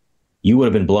half, you would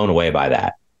have been blown away by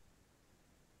that.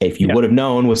 If you would have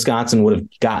known Wisconsin would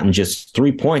have gotten just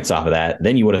 3 points off of that,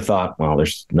 then you would have thought, well,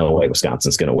 there's no way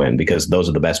Wisconsin's going to win, because those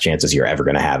are the best chances you're ever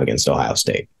going to have against Ohio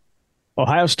State.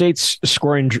 Ohio State's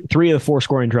scoring 3 of the 4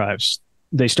 scoring drives.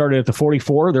 They started at the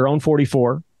 44, their own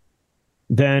 44,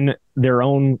 then their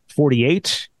own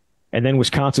 48, and then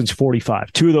Wisconsin's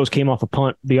 45. 2 of those came off a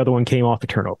punt. The other one came off a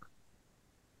turnover.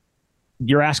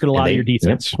 You're asking a lot of your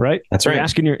defense, right? That's right.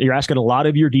 You're asking a lot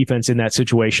of your defense in that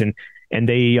situation, and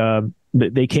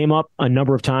they came up a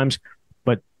number of times,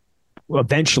 but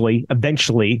eventually,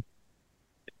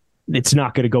 it's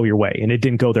not going to go your way, and it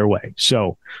didn't go their way.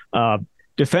 So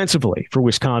defensively for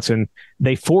Wisconsin,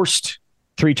 they forced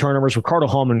 3 turnovers. Ricardo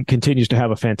Hallman continues to have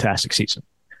a fantastic season.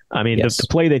 I mean, the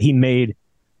play that he made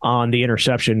on the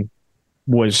interception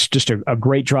was just a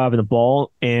great drive of the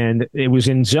ball, and it was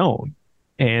in zone.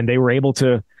 And they were able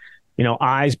to,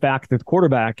 eyes back to the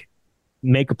quarterback,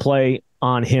 make a play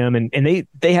on him. And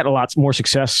they had a lot more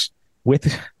success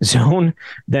with zone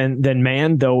than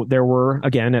man, though there were,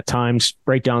 again, at times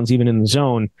breakdowns even in the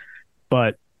zone.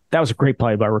 But that was a great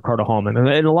play by Ricardo Hallman.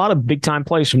 And a lot of big-time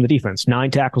plays from the defense.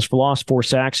 9 tackles for loss, 4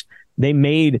 sacks. They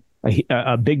made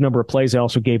a big number of plays. They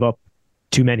also gave up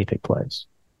too many big plays.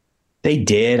 They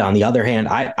did. On the other hand,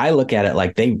 I look at it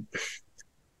like they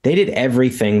did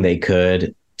everything they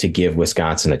could to give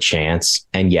Wisconsin a chance.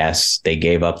 And yes, they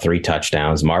gave up 3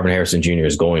 touchdowns. Marvin Harrison Jr.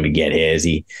 is going to get his.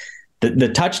 The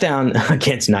touchdown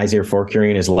against Nazir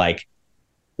Forkurian is like,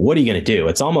 what are you going to do?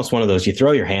 It's almost one of those, you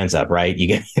throw your hands up, right?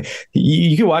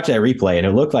 You can watch that replay, and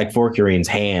it looked like Forkurian's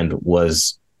hand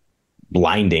was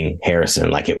blinding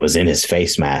Harrison, like it was in his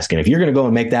face mask. And if you're going to go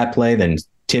and make that play, then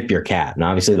tip your cap. And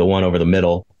obviously the one over the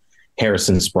middle,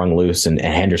 Harrison sprung loose and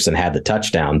Henderson had the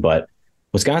touchdown. But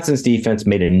Wisconsin's defense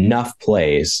made enough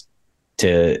plays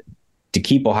to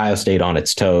keep Ohio State on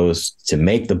its toes, to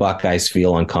make the Buckeyes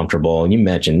feel uncomfortable. And you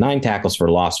mentioned 9 tackles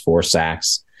for loss, 4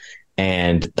 sacks.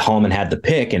 And Hallman had the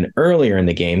pick. And earlier in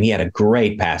the game, he had a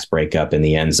great pass breakup in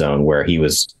the end zone where he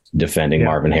was defending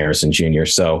Marvin Harrison Jr.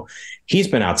 So he's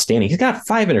been outstanding. He's got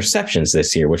 5 interceptions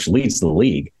this year, which leads the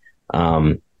league.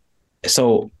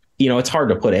 So, it's hard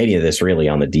to put any of this really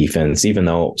on the defense, even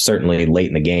though certainly late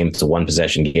in the game, it's a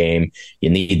 1-possession game. You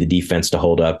need the defense to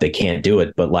hold up. They can't do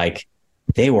it. But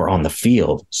they were on the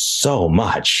field so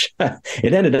much.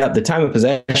 The time of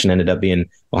possession ended up being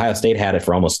Ohio State had it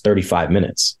for almost 35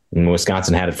 minutes and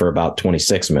Wisconsin had it for about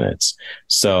 26 minutes.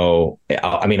 So,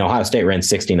 Ohio State ran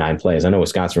 69 plays. I know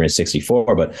Wisconsin ran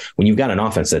 64, but when you've got an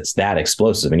offense that's that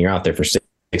explosive and you're out there for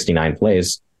 69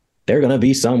 plays, there are going to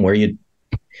be some where you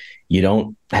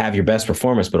don't have your best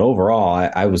performance. But overall,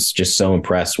 I was just so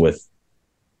impressed with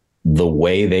the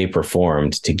way they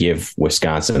performed to give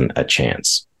Wisconsin a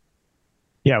chance.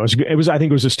 Yeah, it was. I think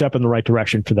it was a step in the right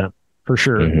direction for them, for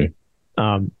sure.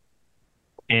 Mm-hmm.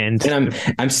 And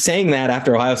I'm saying that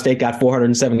after Ohio State got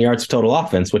 407 yards of total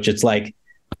offense, which it's like,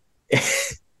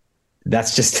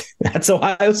 that's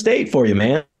Ohio State for you,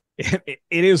 man. It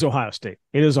is Ohio State.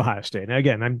 It is Ohio State. And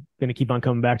again, I'm going to keep on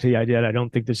coming back to the idea that I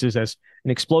don't think this is as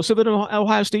an explosive as an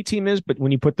Ohio State team is, but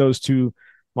when you put those two,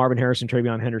 Marvin Harrison,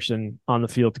 Travion Henderson, on the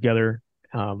field together,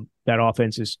 that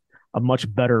offense is a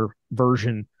much better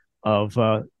version of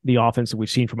the offense that we've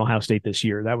seen from Ohio State this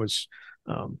year. That was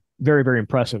very, very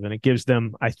impressive. And it gives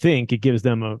them, I think,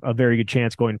 a very good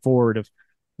chance going forward of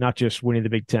not just winning the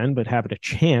Big Ten, but having a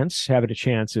chance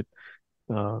at,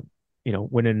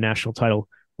 winning a national title.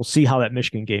 We'll see how that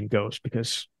Michigan game goes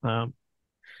because, we'll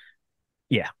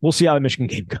see how the Michigan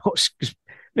game goes. Because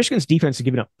Michigan's defense is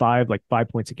giving up 5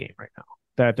 points a game right now.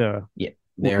 That,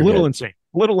 insane.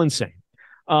 Little insane.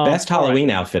 Best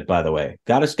Halloween outfit, by the way.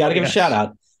 Got to give a shout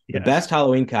out. The best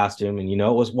Halloween costume, and it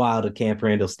was wild at Camp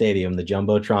Randall Stadium. The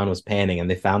Jumbotron was panning, and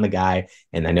they found the guy.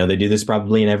 And I know they do this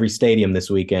probably in every stadium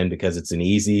this weekend because it's an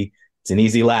easy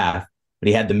laugh. But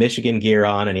he had the Michigan gear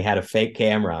on, and he had a fake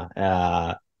camera.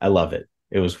 I love it.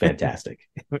 It was fantastic.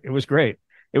 It was great.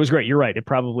 You're right. It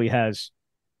probably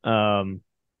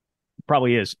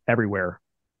probably is everywhere,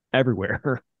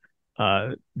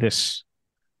 this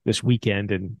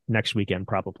weekend and next weekend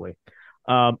probably.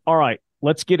 All right.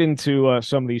 Let's get into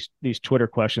some of these Twitter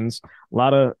questions. A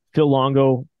lot of Phil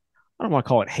Longo, I don't want to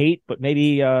call it hate, but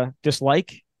maybe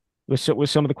dislike with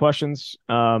some of the questions.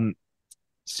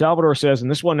 Salvador says,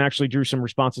 and this one actually drew some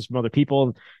responses from other people.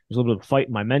 There was a little bit of a fight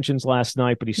in my mentions last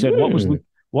night, but he said, what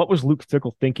was Luke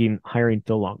Fickell thinking hiring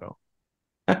Phil Longo?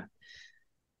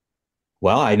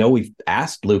 Well, I know we've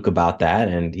asked Luke about that,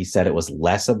 and he said it was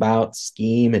less about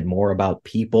scheme and more about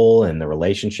people and the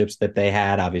relationships that they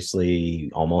had. Obviously,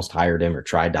 almost hired him or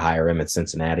tried to hire him at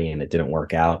Cincinnati, and it didn't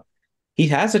work out. He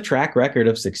has a track record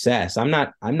of success. I'm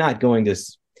not going to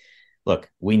look.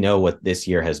 We know what this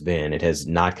year has been. It has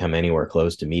not come anywhere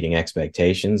close to meeting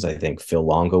expectations. I think Phil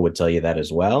Longo would tell you that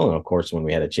as well. And of course, when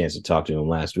we had a chance to talk to him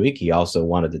last week, he also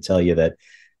wanted to tell you that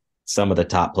some of the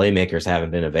top playmakers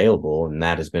haven't been available, and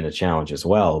that has been a challenge as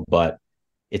well. But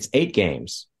it's 8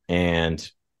 games,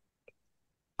 and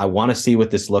I want to see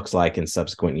what this looks like in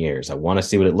subsequent years. I want to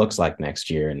see what it looks like next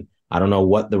year. And I don't know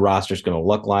what the roster is going to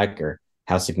look like or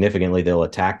how significantly they'll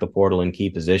attack the portal in key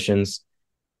positions.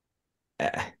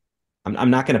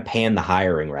 I'm not going to pan the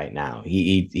hiring right now.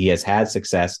 He has had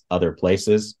success other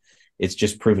places. It's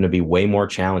just proven to be way more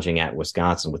challenging at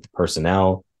Wisconsin with the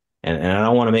personnel. And I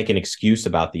don't want to make an excuse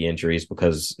about the injuries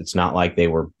because it's not like they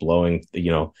were blowing,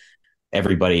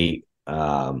 everybody,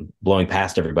 blowing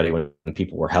past everybody when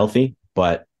people were healthy.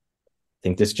 But I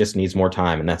think this just needs more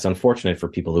time. And that's unfortunate for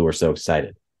people who are so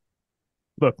excited.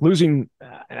 Look, losing,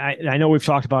 I know we've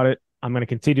talked about it. I'm going to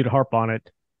continue to harp on it.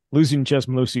 Losing Ches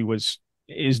Malusi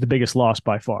is the biggest loss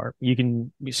by far. You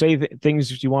can say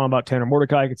things you want about Tanner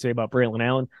Mordecai. I could say about Braelon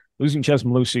Allen. Losing Ches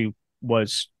Malusi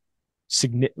was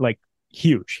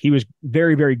huge. He was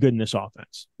very, very good in this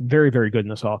offense. Very, very good in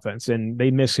this offense. And they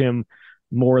miss him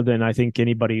more than I think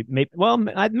anybody.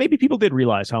 Maybe people did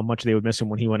realize how much they would miss him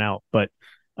when he went out, but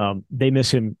they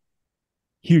miss him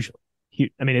hugely.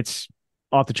 I mean, it's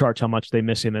off the charts how much they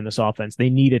miss him in this offense. They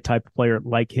need a type of player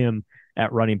like him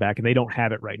at running back, and they don't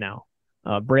have it right now.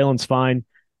 Braylon's fine.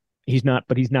 He's not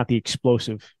the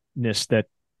explosiveness that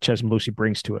Ches Malusi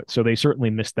brings to it. So they certainly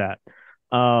missed that.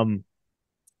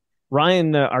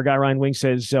 Ryan, our guy Ryan Wing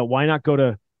says, why not go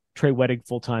to Trey Wettig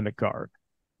full-time at guard?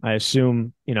 I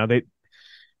assume,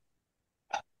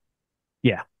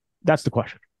 that's the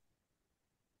question.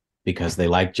 Because they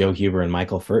like Joe Huber and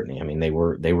Michael Furtney. I mean, they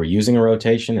were using a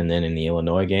rotation, and then in the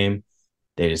Illinois game,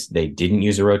 they didn't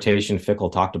use a rotation.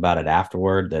 Fickle talked about it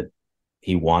afterward that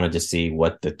he wanted to see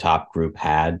what the top group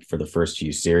had for the first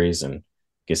few series, and I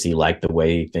guess he liked the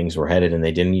way things were headed, and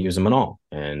they didn't use them at all.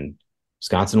 And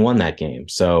Wisconsin won that game.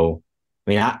 So, I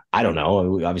mean, I don't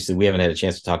know. Obviously, we haven't had a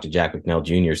chance to talk to Jack McNeil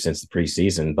Jr. since the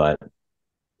preseason, but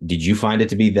did you find it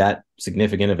to be that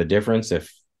significant of a difference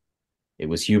if it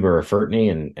was Huber or Furtney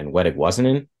and Wettig wasn't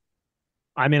in?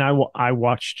 I mean, I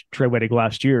watched Trey Wettig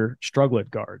last year struggle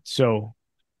at guard, so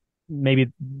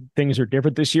maybe things are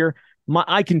different this year.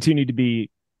 I continue to be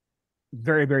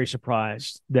very, very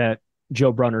surprised that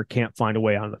Joe Brunner can't find a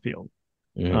way on the field.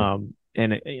 Mm-hmm.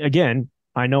 And again,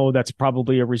 I know that's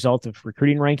probably a result of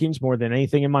recruiting rankings more than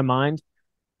anything in my mind,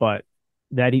 but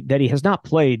that he has not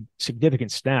played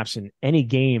significant snaps in any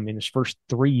game in his first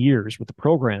 3 years with the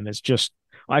program is just,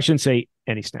 I shouldn't say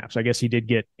any snaps. I guess he did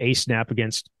get a snap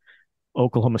against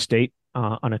Oklahoma State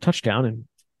on a touchdown and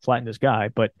flattened his guy,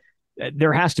 but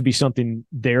there has to be something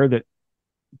there that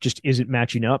just isn't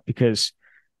matching up because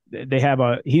they have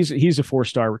he's a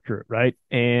 4-star recruit, right?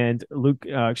 And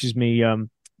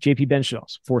JP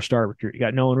Benshaw's 4-star recruit. You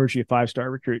got Nolan Ritchie, a 5-star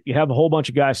recruit. You have a whole bunch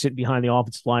of guys sitting behind the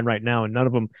offensive line right now, and none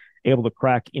of them able to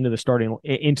crack into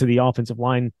the offensive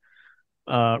line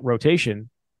rotation.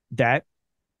 That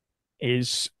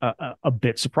is a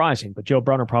bit surprising, but Joe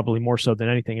Brunner probably more so than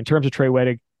anything. In terms of Trey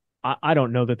Wettig, I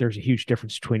don't know that there's a huge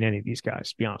difference between any of these guys,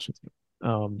 to be honest with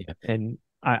you. And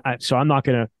so I'm not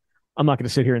gonna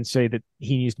sit here and say that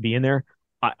he needs to be in there.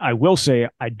 I will say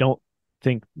I don't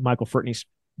think Michael Furtney's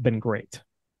been great.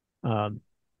 But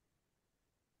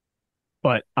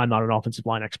I'm not an offensive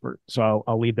line expert, so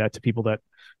I'll leave that to people that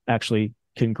actually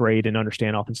can grade and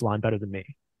understand offensive line better than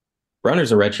me.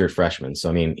 Brunner's a redshirt freshman, so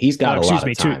I mean he's got a lot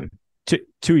of time.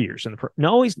 2 years in the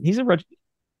no, he's a red.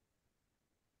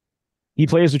 He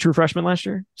played as a true freshman last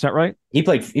year. Is that right? He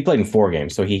played in 4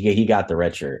 games, so he got the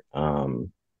red shirt. Okay,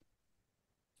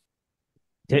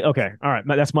 all right,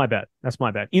 that's my bad.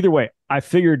 Either way, I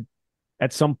figured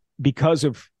because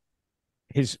of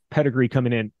his pedigree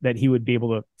coming in that he would be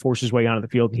able to force his way onto the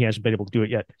field, and he hasn't been able to do it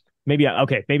yet. Maybe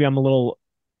I'm a little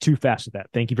too fast at that.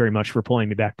 Thank you very much for pulling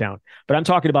me back down. But I'm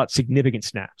talking about significant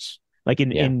snaps, like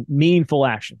in meaningful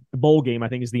action. The bowl game, I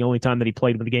think, is the only time that he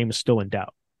played when the game was still in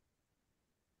doubt.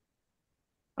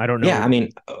 I don't know. Yeah, I mean,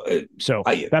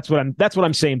 that's what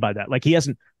I'm saying by that. Like he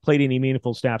hasn't played any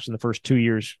meaningful snaps in the first 2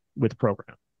 years with the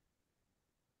program.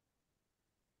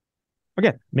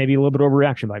 Again, maybe a little bit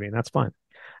overreaction by me, and that's fine.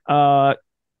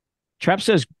 Trap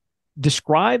says,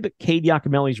 describe Cade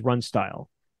Giacomelli's run style.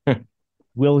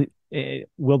 Will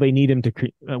they need him to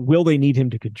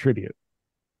contribute?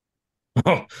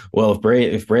 Oh, well, if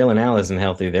Braelon Allen isn't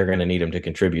healthy, they're going to need him to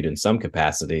contribute in some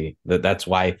capacity. That's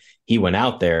why he went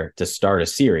out there to start a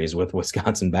series with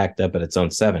Wisconsin backed up at its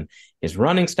own 7. His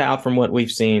running style, from what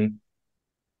we've seen,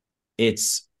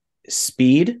 it's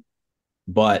speed,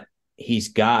 but he's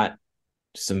got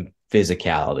some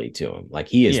physicality to him. Like,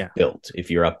 he is built if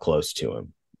you're up close to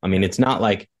him. I mean, it's not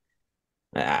like,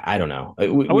 I don't know.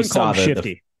 We saw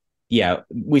shifty.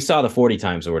 We saw the 40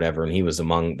 times or whatever, and he was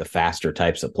among the faster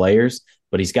types of players,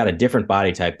 but he's got a different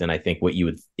body type than I think what you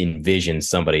would envision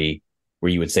somebody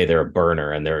where you would say they're a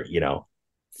burner and they're,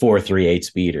 4.38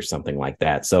 speed or something like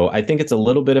that. So I think it's a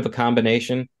little bit of a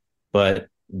combination, but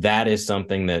that is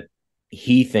something that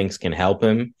he thinks can help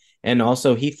him. And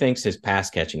also he thinks his pass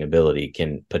catching ability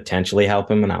can potentially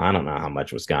help him. And I don't know how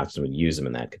much Wisconsin would use him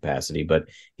in that capacity, but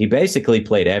he basically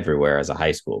played everywhere as a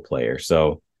high school player.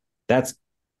 So that's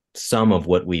some of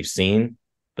what we've seen,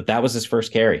 but that was his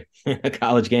first carry in a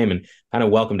college game, and kind of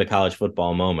welcome to college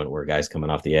football moment where a guy's coming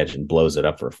off the edge and blows it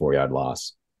up for a 4-yard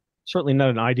loss. Certainly not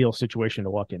an ideal situation to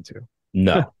walk into.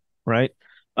 No. Right.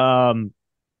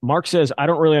 Mark says, I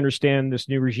don't really understand this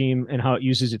new regime and how it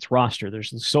uses its roster.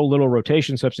 There's so little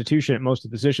rotation substitution at most of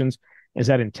the positions. Is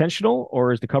that intentional,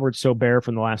 or is the cupboard so bare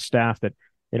from the last staff that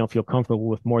they don't feel comfortable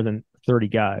with more than 30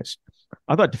 guys?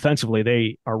 I thought defensively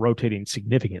they are rotating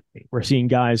significantly. We're seeing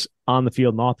guys on the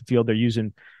field and off the field. They're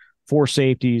using 4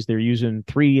 safeties. They're using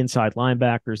 3 inside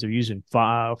linebackers. They're using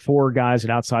 4 guys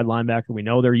at outside linebacker. We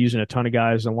know they're using a ton of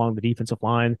guys along the defensive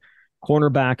line.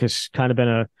 Cornerback has kind of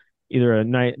been either a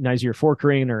Nizier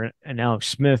Forkering or an Alex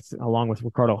Smith, along with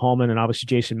Ricardo Hallman and obviously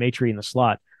Jason Maitre in the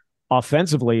slot.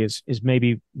 Offensively is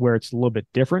maybe where it's a little bit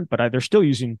different, but they're still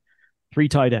using 3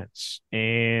 tight ends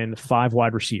and 5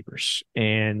 wide receivers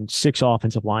and 6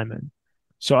 offensive linemen.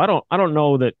 So I don't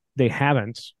know that they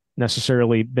haven't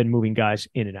necessarily been moving guys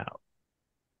in and out.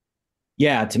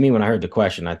 Yeah, to me, when I heard the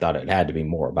question, I thought it had to be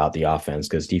more about the offense,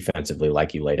 because defensively,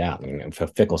 like you laid out, and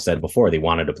Fickle said before, they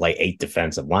wanted to play 8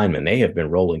 defensive linemen. They have been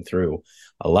rolling through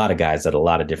a lot of guys at a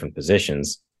lot of different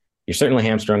positions. You're certainly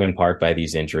hamstrung in part by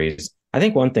these injuries. I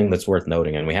think one thing that's worth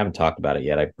noting, and we haven't talked about it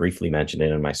yet, I briefly mentioned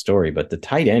it in my story, but the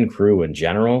tight end crew in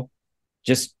general,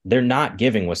 just they're not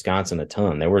giving Wisconsin a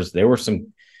ton. There were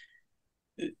some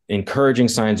encouraging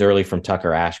signs early from Tucker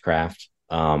Ashcraft.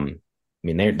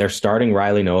 They're starting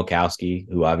Riley Nowakowski,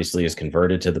 who obviously is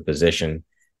converted to the position.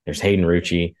 There's Hayden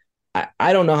Rucci.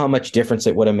 I don't know how much difference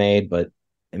it would have made, but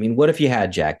what if you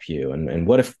had Jack Pugh, and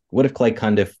what if Clay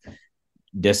Cundiff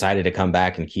decided to come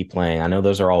back and keep playing? I know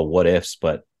those are all what ifs,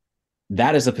 but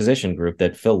that is a position group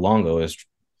that Phil Longo has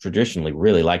traditionally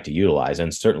really liked to utilize,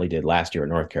 and certainly did last year at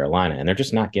North Carolina. And they're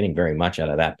just not getting very much out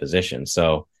of that position.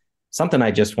 So something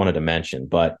I just wanted to mention.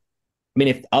 But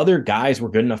if other guys were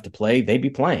good enough to play, they'd be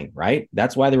playing, right?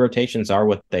 That's why the rotations are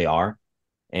what they are.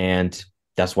 And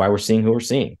that's why we're seeing who we're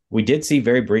seeing. We did see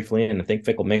very briefly, and I think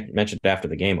Fickle mentioned after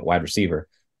the game at wide receiver,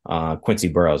 Quincy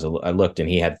Burrows. I looked and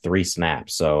he had 3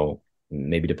 snaps. So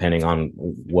maybe depending on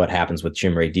what happens with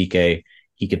Chimere Dike,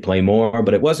 he could play more,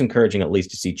 but it was encouraging at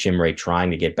least to see Chimere trying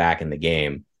to get back in the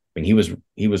game. He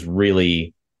was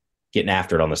really getting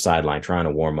after it on the sideline, trying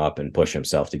to warm up and push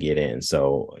himself to get in.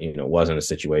 So, it wasn't a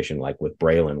situation like with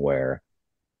Braelon where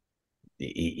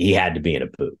he had to be in a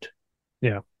boot.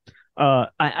 Yeah.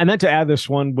 I meant to add this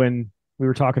one when we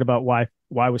were talking about why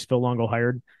was Phil Longo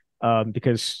hired,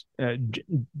 because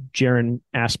Jaron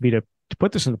asked me to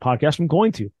put this in the podcast. I'm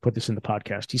going to put this in the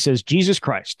podcast. He says, Jesus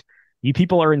Christ, you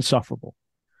people are insufferable.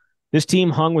 This team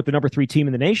hung with the number 3 team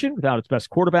in the nation without its best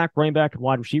quarterback, running back, and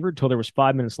wide receiver until there was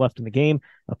 5 minutes left in the game.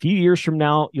 A few years from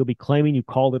now, you'll be claiming you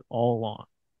called it all along.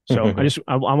 So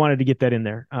I wanted to get that in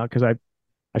there because I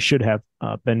should have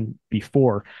been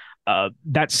before.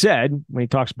 That said, when he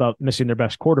talks about missing their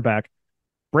best quarterback,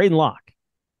 Braden Locke,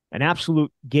 an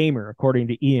absolute gamer, according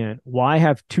to Ian. Why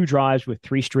have 2 drives with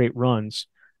 3 straight runs?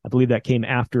 I believe that came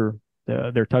after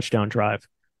their touchdown drive.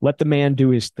 Let the man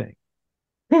do his thing.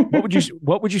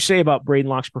 What would you say about Braden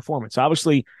Locke's performance?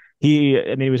 Obviously, he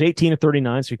was 18 of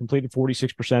 39, so he completed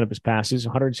 46% of his passes,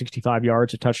 165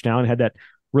 yards, a touchdown, had that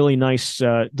really nice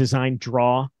design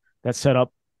draw that set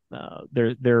up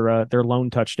their lone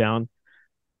touchdown.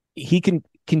 He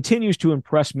continues to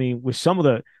impress me with some of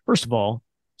the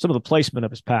placement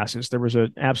of his passes. There was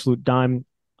an absolute dime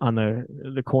on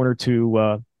the corner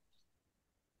to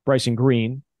Bryson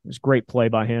Green. It was a great play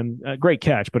by him, a great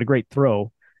catch, but a great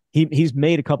throw. He's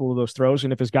made a couple of those throws,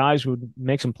 and if his guys would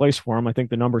make some plays for him, I think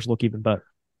the numbers look even better.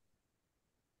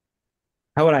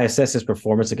 How would I assess his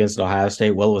performance against Ohio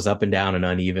State? Well, it was up and down and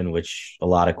uneven, which a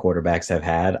lot of quarterbacks have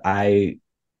had. I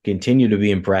continue to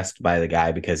be impressed by the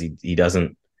guy because he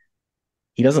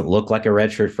he doesn't look like a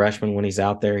redshirt freshman when he's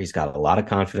out there. He's got a lot of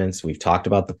confidence. We've talked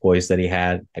about the poise that he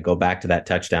had. I go back to that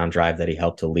touchdown drive that he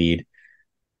helped to lead,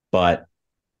 but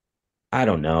I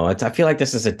don't know. I feel like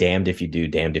this is a damned if you do,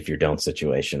 damned if you don't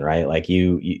situation, right? Like I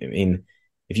mean,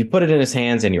 if you put it in his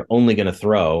hands and you're only going to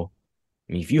throw,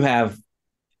 I mean, if you have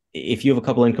a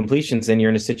couple incompletions, then you're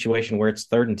in a situation where it's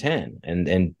 3rd and 10,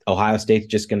 and Ohio State's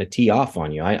just going to tee off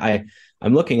on you.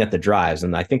 I'm looking at the drives,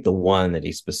 and I think the one that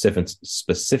he's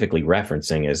specifically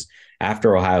referencing is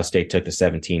after Ohio State took the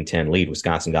 17-10 lead,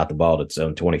 Wisconsin got the ball to its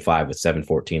own 25 with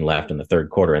 7:14 left in the third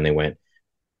quarter, and they went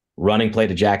running play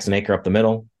to Jackson Aker up the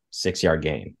middle, 6-yard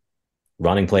gain.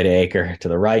 Running play to Aker to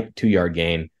the right, 2-yard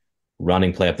gain.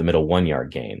 Running play up the middle,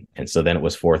 1-yard gain. And so then it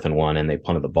was 4th and 1, and they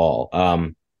punted the ball.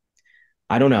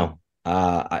 I don't know.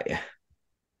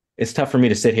 It's tough for me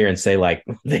to sit here and say like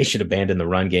they should abandon the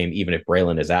run game even if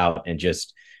Braelon is out and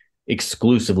just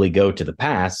exclusively go to the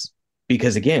pass,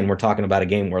 because again, we're talking about a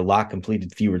game where Locke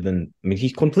completed he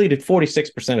completed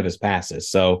 46% of his passes.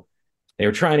 So they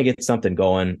were trying to get something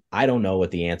going. I don't know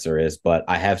what the answer is, but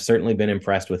I have certainly been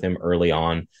impressed with him early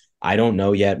on. I don't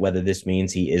know yet whether this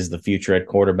means he is the future at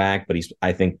quarterback, but he's,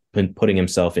 I think, been putting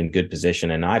himself in good position.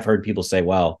 And I've heard people say,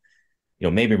 well,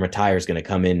 maybe Retire is going to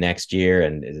come in next year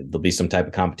and there'll be some type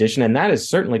of competition. And that is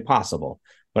certainly possible.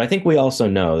 But I think we also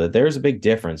know that there's a big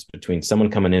difference between someone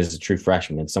coming in as a true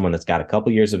freshman and someone that's got a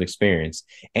couple years of experience.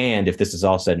 And if this is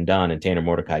all said and done and Tanner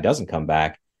Mordecai doesn't come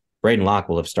back, Braden Locke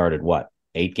will have started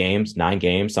 8 games, 9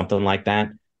 games, something like that.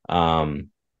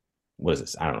 What is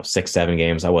this? I don't know, 6, 7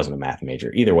 games. I wasn't a math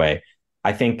major. Either way,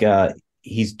 I think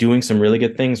he's doing some really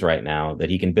good things right now that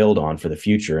he can build on for the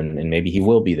future, and maybe he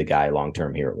will be the guy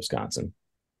long-term here at Wisconsin.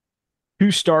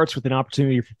 2 starts with an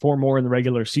opportunity for 4 more in the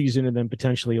regular season and then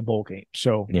potentially a bowl game.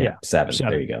 So yeah, 7.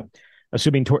 There you go.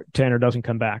 Assuming Tanner doesn't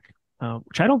come back,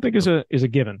 which I don't think is a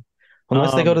given.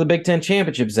 Unless they go to the Big Ten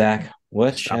championship, Zach,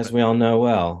 which, as we all know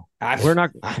well, we're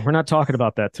not talking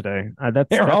about that today.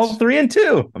 They're all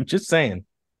 3-2. I'm just saying.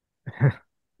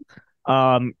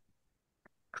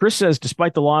 Chris says,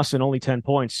 despite the loss and only 10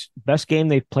 points, best game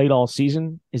they've played all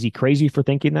season. Is he crazy for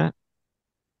thinking that?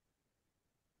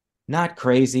 Not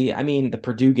crazy. I mean, the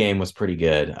Purdue game was pretty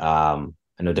good. I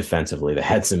know defensively they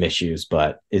had some issues,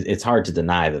 but it's hard to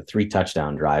deny the 3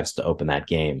 touchdown drives to open that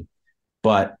game.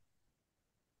 But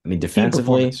I mean,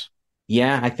 defensively,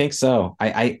 yeah, I think so.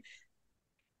 I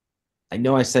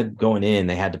know I said going in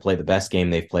they had to play the best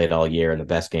game they've played all year and the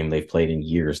best game they've played in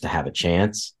years to have a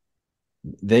chance.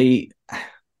 They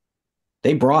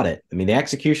brought it. I mean, the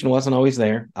execution wasn't always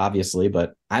there, obviously,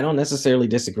 but I don't necessarily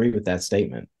disagree with that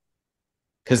statement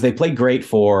because they played great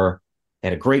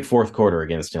had a great fourth quarter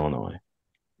against Illinois.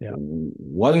 Yeah.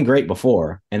 Wasn't great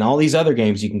before. And all these other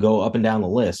games, you can go up and down the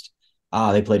list.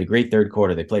 They played a great third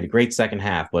quarter. They played a great second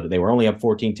half, but they were only up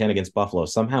 14-10 against Buffalo.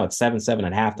 Somehow it's 7-7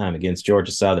 at halftime against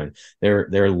Georgia Southern.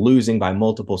 They're losing by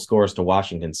multiple scores to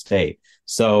Washington State.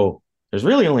 So there's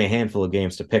really only a handful of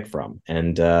games to pick from.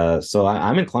 And so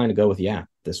I'm inclined to go with,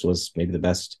 this was maybe the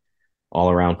best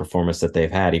all-around performance that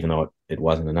they've had, even though it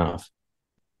wasn't enough.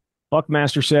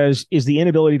 Buckmaster says, is the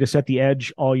inability to set the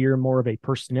edge all year more of a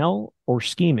personnel or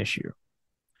scheme issue?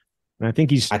 And I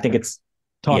think it's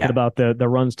talking about the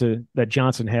runs that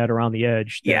Johnson had around the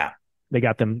edge. They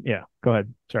got them. Yeah, go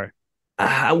ahead. Sorry.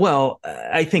 Well,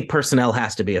 I think personnel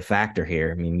has to be a factor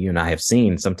here. I mean, you and I have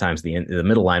seen sometimes the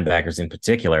middle linebackers in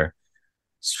particular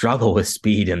struggle with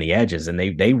speed in the edges, and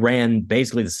they ran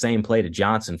basically the same play to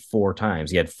Johnson 4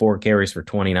 times. He had 4 carries for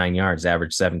 29 yards,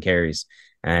 average 7 carries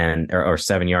or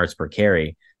 7 yards per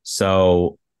carry.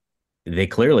 So they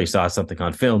clearly saw something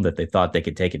on film that they thought they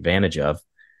could take advantage of.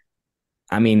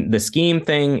 I mean, the scheme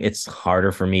thing, it's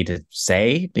harder for me to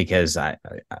say because I'm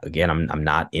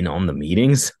not in on the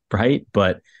meetings, right?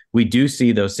 But we do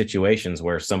see those situations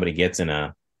where somebody gets in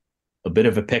a bit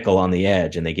of a pickle on the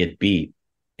edge and they get beat,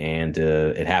 and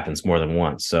it happens more than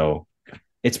once. So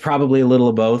it's probably a little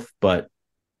of both, but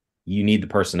you need the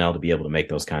personnel to be able to make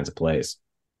those kinds of plays.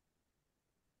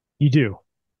 You do.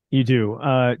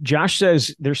 Josh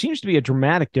says there seems to be a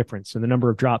dramatic difference in the number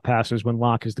of drop passes when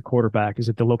Locke is the quarterback. Is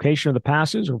it the location of the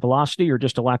passes or velocity or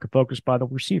just a lack of focus by the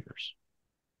receivers?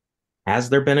 Has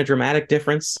there been a dramatic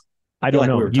difference? I don't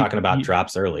know. We were talking about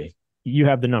drops early. You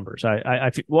have the numbers.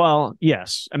 Well,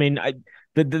 yes. I mean,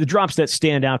 the drops that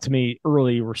stand out to me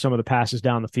early were some of the passes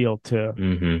down the field to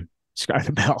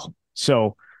Skyler Bell.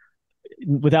 So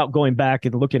without going back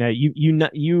and looking at it,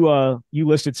 you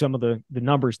listed some of the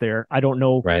numbers there. I don't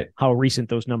know how recent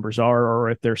those numbers are, or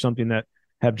if there's something that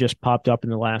have just popped up in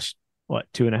the last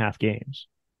 2.5 games.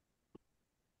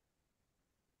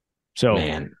 So,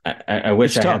 man, I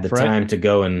wish I had the time to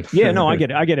go and I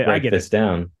get it. Break this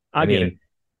down. I mean,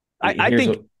 I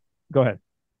think. Go ahead.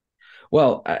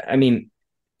 Well, I mean,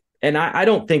 and I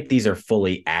don't think these are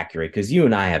fully accurate because you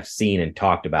and I have seen and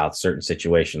talked about certain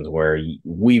situations where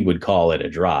we would call it a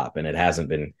drop, and it hasn't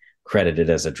been credited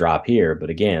as a drop here.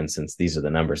 But again, since these are the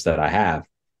numbers that I have,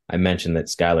 I mentioned that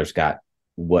Skylar's got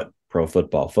what Pro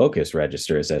Football Focus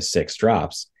registers as 6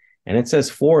 drops, and it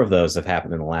says 4 of those have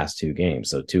happened in the last 2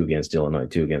 games. So 2 against Illinois,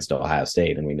 2 against Ohio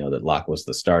State, and we know that Locke was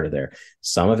the starter there.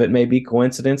 Some of it may be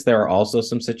coincidence. There are also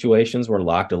some situations where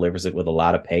Locke delivers it with a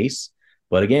lot of pace.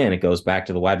 But again, it goes back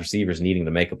to the wide receivers needing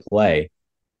to make a play,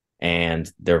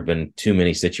 and there have been too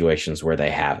many situations where they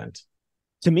haven't.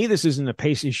 To me, this isn't a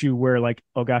pace issue where like,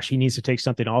 oh gosh, he needs to take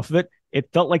something off of it. It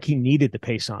felt like he needed the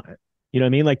pace on it. You know what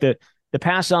I mean? Like the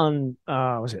pass on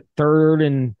was it 3rd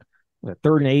and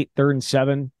 8, 3rd and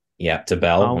 7. Yeah, to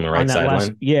Bell on the right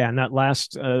sideline. Yeah, and that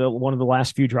last one of the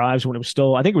last few drives when it was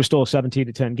still, I think it was still a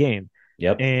 17-10 game.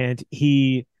 Yep. And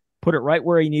he put it right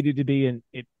where he needed to be, and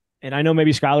And I know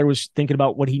maybe Skylar was thinking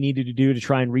about what he needed to do to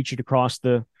try and reach it across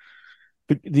the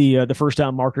first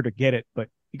down marker to get it, but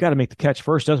you got to make the catch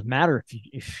first. Doesn't matter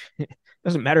if it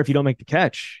doesn't matter if you don't make the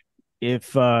catch.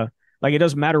 If like it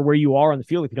doesn't matter where you are on the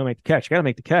field if you don't make the catch. You got to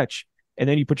make the catch, and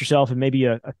then you put yourself in maybe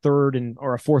a 3rd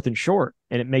or a 4th and short,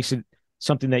 and it makes it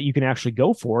something that you can actually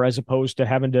go for as opposed to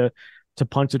having to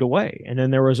punt it away. And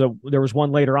then there was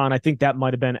one later on. I think that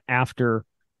might have been after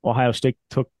Ohio State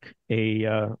took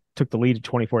the lead at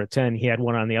 24-10. He had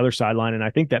one on the other sideline, and I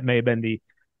think that may have been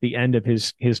the end of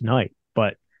his night.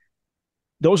 But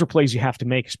those are plays you have to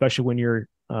make, especially when you're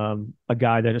a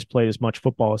guy that has played as much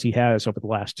football as he has over the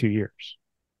last 2 years.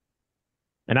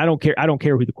 And I don't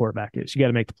care who the quarterback is. You got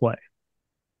to make the play.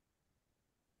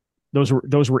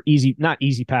 Those were easy, not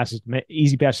easy passes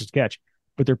to catch,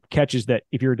 but they're catches that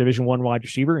if you're a Division I wide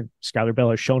receiver, and Skylar Bell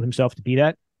has shown himself to be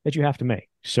that you have to make.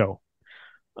 So,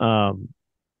 what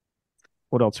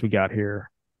else we got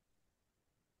here?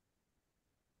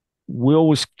 Will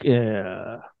was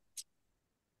a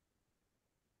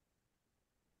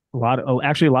lot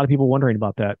of people wondering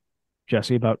about that,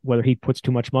 Jesse, about whether he puts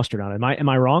too much mustard on it. Am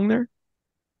I wrong there?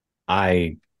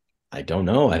 I don't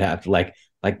know. I'd have to like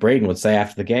Braden would say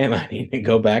after the game, I need to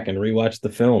go back and rewatch the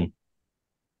film.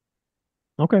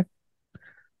 Okay.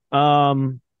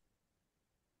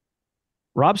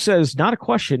 Rob says, not a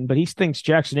question, but he thinks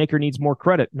Jackson Aker needs more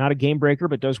credit. Not a game breaker,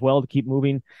 but does well to keep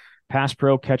moving. Pass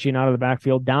pro, catching out of the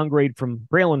backfield. Downgrade from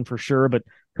Braelon for sure, but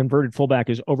converted fullback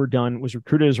is overdone. Was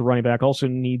recruited as a running back. Also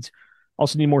need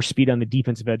more speed on the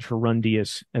defensive edge for run D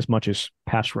as much as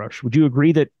pass rush. Would you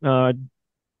agree that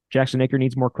Jackson Aker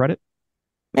needs more credit?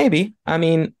 Maybe. I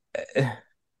mean,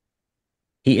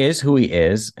 he is who he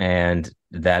is, and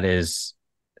that is,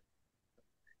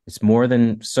 it's more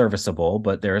than serviceable,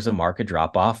 but there is a marked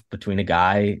drop-off between a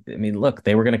guy. I mean, look,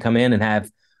 they were going to come in and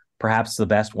have perhaps the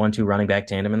best 1-2 running back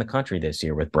tandem in the country this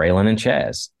year with Braelon and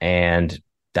Ches, and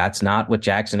that's not what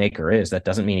Jackson Aker is. That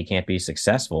doesn't mean he can't be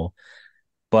successful,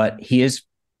 but he is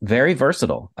very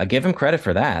versatile. I give him credit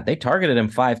for that. They targeted him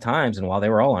 5 times, and while they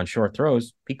were all on short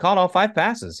throws, he caught all 5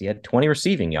 passes. He had 20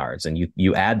 receiving yards, and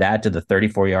you add that to the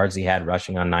 34 yards he had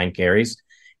rushing on 9 carries.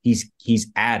 He's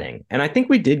adding. And I think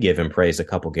we did give him praise a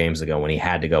couple games ago when he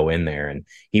had to go in there and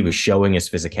he was showing his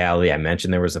physicality. I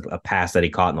mentioned there was a pass that he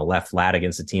caught in the left flat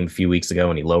against the team a few weeks ago,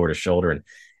 and he lowered his shoulder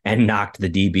and knocked the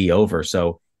DB over.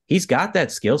 So he's got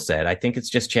that skill set. I think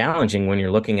it's just challenging when you're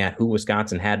looking at who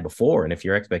Wisconsin had before. And if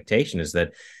your expectation is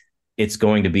that it's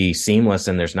going to be seamless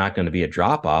and there's not going to be a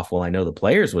drop off, well, I know the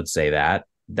players would say that.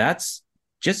 That's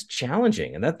just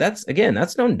challenging. And that's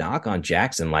no knock on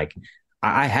Jackson. Like,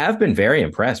 I have been very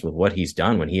impressed with what he's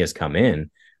done when he has come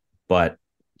in, but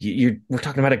we're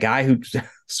talking about a guy who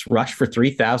rushed for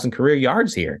 3,000 career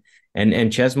yards here,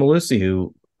 and Ches Malusi,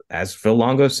 who, as Phil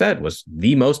Longo said, was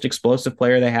the most explosive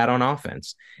player they had on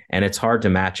offense, and it's hard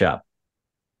to match up.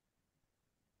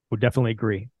 Would definitely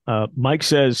agree. Mike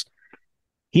says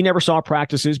he never saw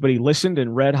practices, but he listened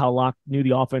and read how Locke knew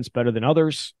the offense better than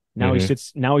others. Now he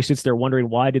sits there wondering,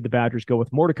 why did the Badgers go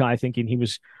with Mordecai, thinking he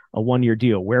was a 1-year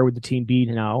deal? Where would the team be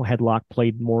now had Locke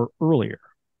played more earlier?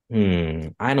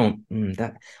 It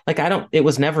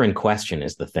was never in question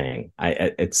is the thing.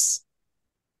 I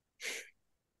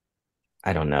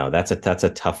don't know. That's a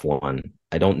tough one.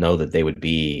 I don't know that they would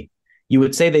be. You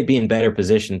would say they'd be in better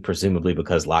position, presumably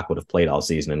because Locke would have played all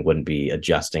season and wouldn't be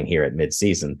adjusting here at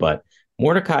midseason. But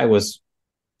Mordecai was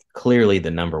clearly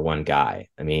the number one guy.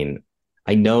 I mean,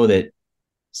 I know that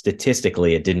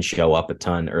statistically it didn't show up a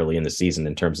ton early in the season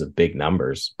in terms of big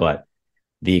numbers, but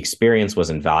the experience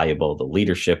was invaluable. The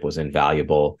leadership was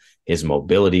invaluable. His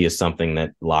mobility is something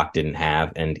that Locke didn't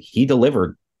have, and he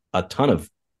delivered a ton of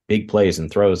big plays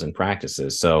and throws and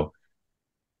practices. So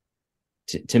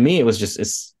to me, it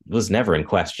was never in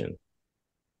question.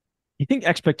 You think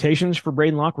expectations for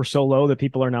Braden Locke were so low that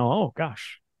people are now, oh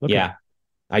gosh, yeah,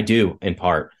 I do in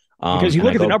part because you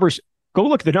look at the numbers. Go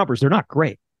look at the numbers; they're not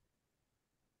great.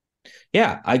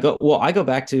 Yeah, I go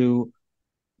back to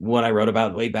what I wrote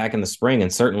about way back in the spring,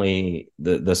 and certainly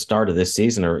the start of this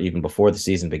season, or even before the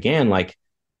season began. Like,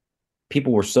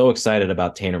 people were so excited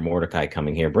about Tanner Mordecai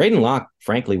coming here. Braden Locke,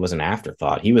 frankly, was an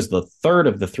afterthought. He was the third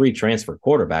of the 3 transfer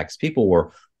quarterbacks. People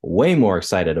were way more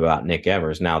excited about Nick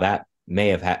Evers. Now, that may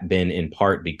have been in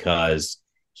part because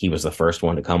he was the first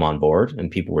one to come on board,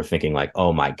 and people were thinking like,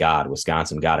 oh my God,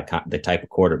 Wisconsin got the type of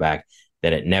quarterback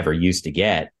that it never used to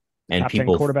get. And top 10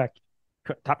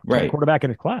 quarterback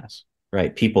in his class.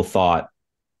 Right. People thought,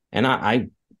 and I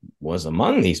was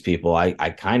among these people, I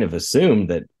kind of assumed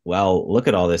that, well, look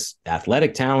at all this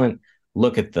athletic talent,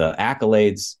 look at the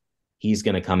accolades, he's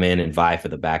going to come in and vie for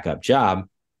the backup job.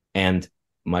 And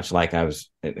much like this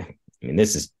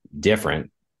is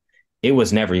different. It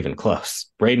was never even close.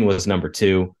 Braden was number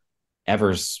 2.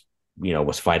 Evers,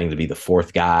 was fighting to be the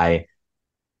 4th guy.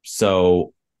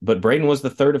 So, but Braden was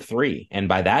the 3rd of 3. And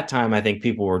by that time, I think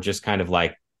people were just kind of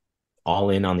like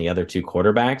all in on the other 2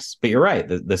 quarterbacks. But you're right.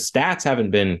 The stats haven't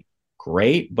been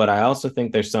great, but I also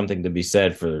think there's something to be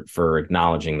said for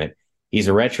acknowledging that he's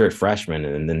a redshirt freshman,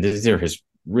 and then these are his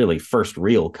really first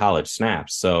real college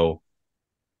snaps. So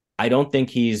I don't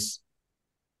think he's,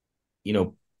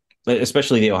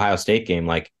 especially the Ohio State game,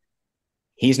 like,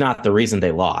 he's not the reason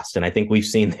they lost. And I think we've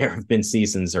seen there have been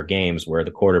seasons or games where the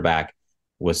quarterback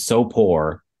was so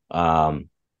poor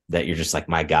that you're just like,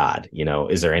 my God,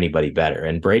 is there anybody better?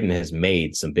 And Braden has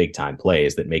made some big time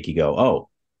plays that make you go, oh,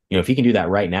 if he can do that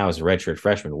right now as a redshirt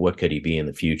freshman, what could he be in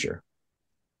the future?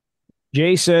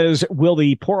 Jay says, will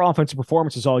the poor offensive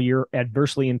performances all year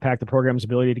adversely impact the program's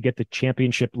ability to get the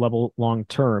championship level long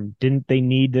term? Didn't they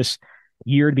need this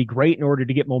year to be great in order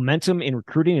to get momentum in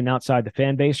recruiting and outside the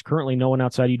fan base? Currently, no one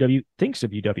outside UW thinks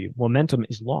of UW. Momentum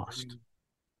is lost.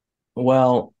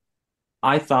 Well,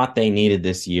 I thought they needed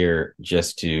this year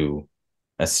just to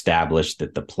establish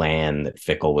that the plan that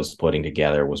Fickell was putting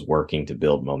together was working to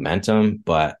build momentum.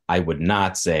 But I would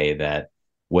not say that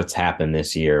what's happened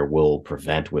this year will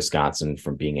prevent Wisconsin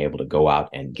from being able to go out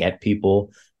and get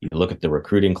people. You look at the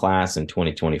recruiting class in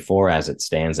 2024 as it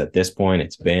stands at this point,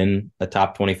 it's been a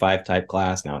top 25 type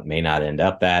class. Now, it may not end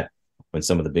up that when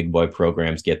some of the big boy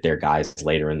programs get their guys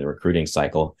later in the recruiting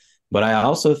cycle. But I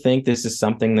also think this is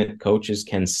something that coaches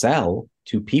can sell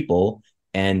to people,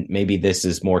 and maybe this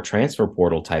is more transfer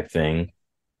portal type thing.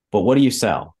 But what do you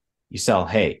sell? You sell,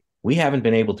 hey, we haven't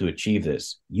been able to achieve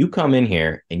this. You come in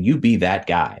here and you be that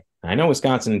guy. I know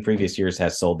Wisconsin in previous years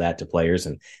has sold that to players,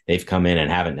 and they've come in and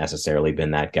haven't necessarily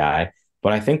been that guy.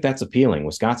 But I think that's appealing.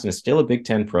 Wisconsin is still a Big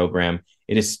Ten program.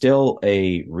 It is still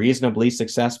a reasonably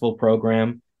successful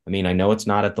program. I mean, I know it's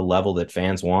not at the level that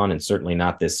fans want, and certainly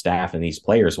not this staff and these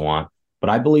players want, but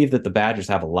I believe that the Badgers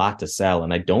have a lot to sell.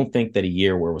 And I don't think that a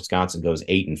year where Wisconsin goes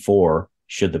 8-4,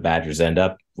 should the Badgers end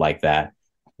up like that,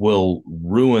 will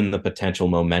ruin the potential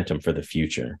momentum for the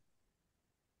future.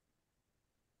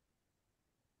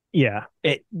 Yeah.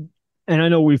 And I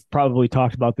know we've probably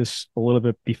talked about this a little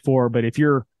bit before, but if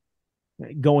you're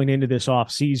going into this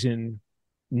off season,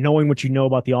 knowing what you know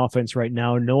about the offense right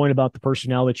now, knowing about the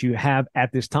personnel that you have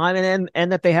at this time,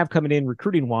 and that they have coming in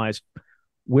recruiting wise,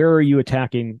 where are you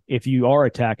attacking? If you are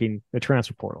attacking the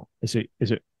transfer portal, is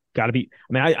it got to be?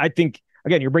 I mean, I think,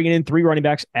 again, you're bringing in 3 running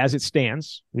backs as it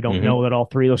stands. We don't know that all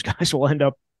 3 of those guys will end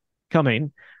up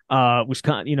coming.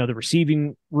 Wisconsin, the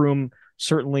receiving room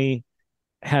certainly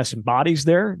has some bodies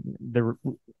there. They're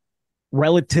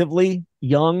relatively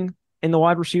young in the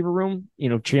wide receiver room.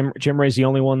 Jim Ray's the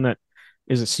only one that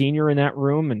is a senior in that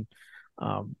room. And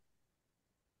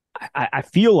I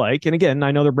feel like, and again,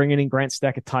 I know they're bringing in Grant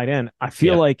Steck at tight end. I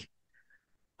feel like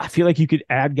you could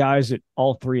add guys at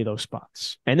all 3 of those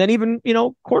spots. And then even,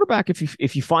 quarterback,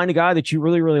 if you find a guy that you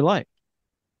really, really like.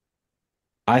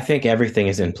 I think everything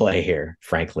is in play here,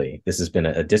 frankly. This has been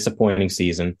a disappointing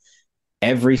season.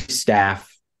 Every staff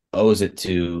owes it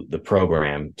to the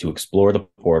program to explore the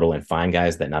portal and find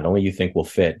guys that not only you think will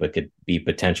fit, but could be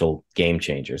potential game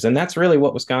changers. And that's really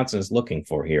what Wisconsin is looking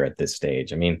for here at this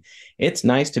stage. I mean, it's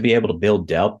nice to be able to build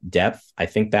depth. I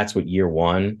think that's what year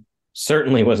 1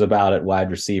 certainly was about at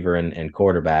wide receiver and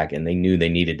quarterback. And they knew they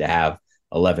needed to have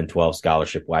 11, 12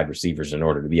 scholarship wide receivers in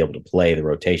order to be able to play the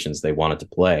rotations they wanted to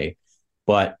play.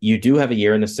 But you do have a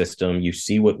year in the system. You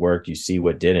see what worked. You see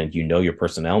what didn't. You know your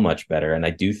personnel much better. And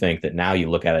I do think that now you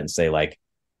look at it and say, like,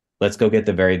 let's go get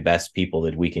the very best people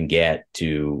that we can get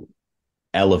to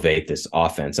elevate this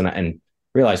offense. And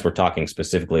realize we're talking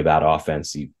specifically about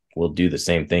offense. You will do the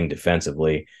same thing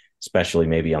defensively, especially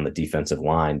maybe on the defensive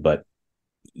line. But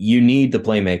you need the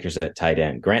playmakers at tight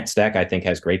end. Grant Steck, I think,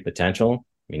 has great potential.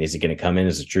 I mean, is he going to come in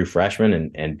as a true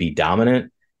freshman and be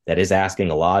dominant? That is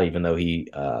asking a lot, even though he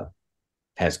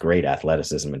has great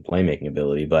athleticism and playmaking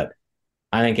ability. But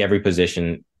I think every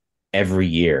position every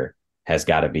year has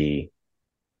got to be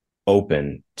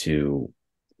open to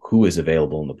who is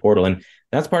available in the portal. And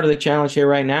that's part of the challenge here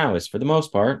right now is, for the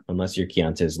most part, unless you're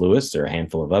Keontez Lewis or a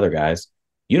handful of other guys,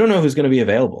 you don't know who's going to be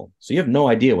available. So you have no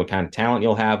idea what kind of talent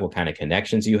you'll have, what kind of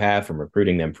connections you have from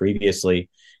recruiting them previously.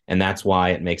 And that's why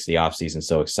it makes the offseason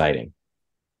so exciting.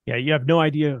 Yeah, you have no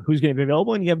idea who's going to be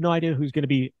available, and you have no idea who's going to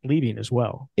be leaving as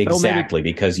well. Exactly,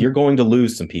 because you're going to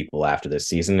lose some people after this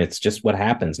season. It's just what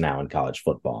happens now in college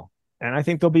football. And I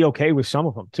think they'll be okay with some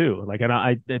of them too. Like,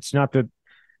 and it's not that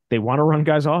they want to run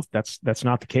guys off. That's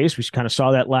not the case. We kind of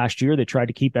saw that last year. They tried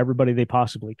to keep everybody they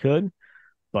possibly could,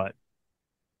 but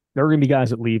there are going to be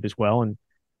guys that leave as well, and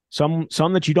some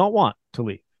that you don't want to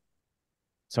leave,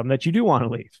 some that you do want to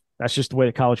leave. That's just the way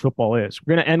that college football is.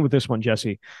 We're going to end with this one,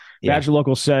 Jesse. Yeah. Badger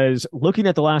Local says, looking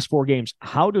at the last 4 games,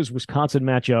 how does Wisconsin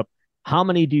match up? How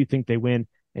many do you think they win?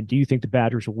 And do you think the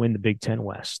Badgers will win the Big Ten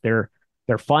West? Their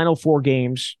final 4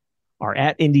 games are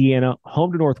at Indiana,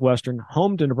 home to Northwestern,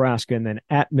 home to Nebraska, and then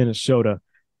at Minnesota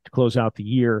to close out the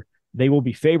year. They will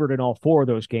be favored in all 4 of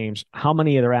those games. How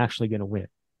many are they actually going to win?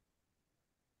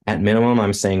 At minimum,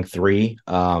 I'm saying 3.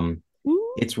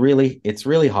 It's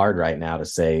really hard right now to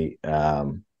say.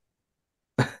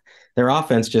 Their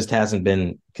offense just hasn't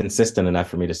been consistent enough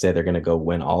for me to say they're going to go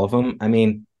win all of them. I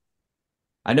mean,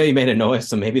 I know you made a noise,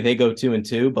 so maybe they go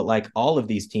 2-2, but like all of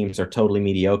these teams are totally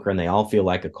mediocre and they all feel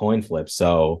like a coin flip.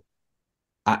 So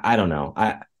I don't know.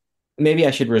 Maybe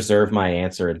I should reserve my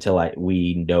answer until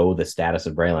we know the status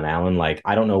of Braelon Allen. Like,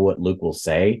 I don't know what Luke will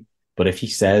say, but if he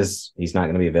says he's not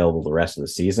going to be available the rest of the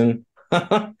season,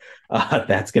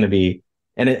 that's going to be,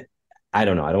 I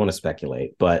don't know. I don't want to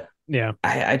speculate, but yeah,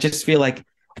 I just feel like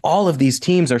all of these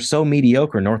teams are so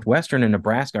mediocre. Northwestern and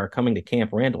Nebraska are coming to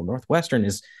Camp Randall. Northwestern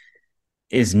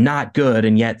is not good,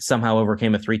 and yet somehow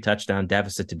overcame a 3-touchdown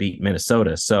deficit to beat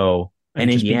Minnesota. So,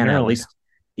 and Indiana, at least,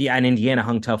 yeah, and Indiana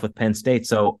hung tough with Penn State.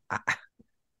 So,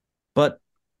 but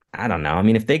I don't know. I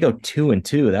mean, if they go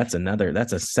 2-2, that's a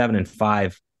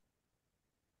 7-5.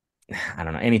 I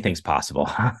don't know. Anything's possible.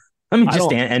 Let me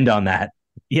just end on that.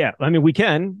 Yeah, I mean, we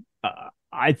can.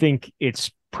 I think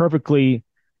it's perfectly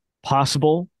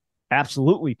possible,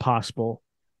 absolutely possible,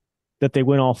 that they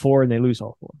win all 4 and they lose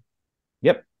all 4.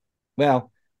 Yep.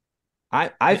 Well,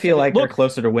 I feel like they're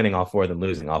closer to winning all 4 than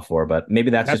losing all 4, but maybe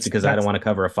that's just because I don't want to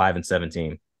cover a 5-7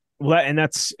 team. Well, and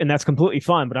that's completely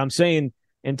fine. But I'm saying,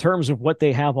 in terms of what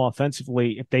they have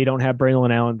offensively, if they don't have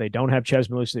Braelon Allen, they don't have Ches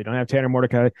Mills, they don't have Tanner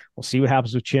Mordecai, we'll see what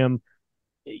happens with Chim.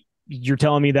 You're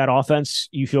telling me that offense,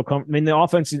 you feel comfortable? I mean, the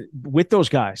offense with those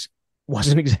guys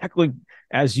wasn't exactly,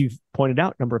 as you've pointed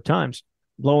out a number of times,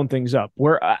 blowing things up.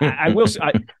 Where I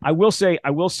will say,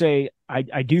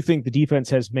 I do think the defense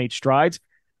has made strides,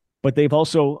 but they've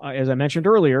also, as I mentioned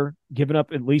earlier, given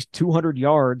up at least 200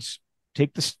 yards.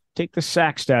 Take the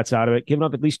sack stats out of it. Given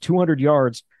up at least 200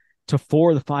 yards to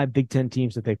 4 of the 5 Big Ten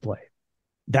teams that they play.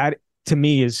 That, to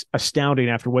me, is astounding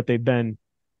after what they've been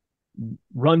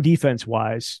run defense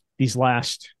wise these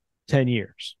last 10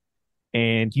 years.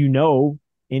 And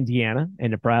Indiana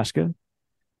and Nebraska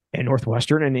and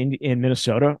Northwestern and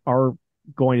Minnesota are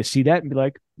going to see that and be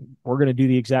like, we're going to do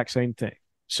the exact same thing.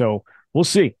 So we'll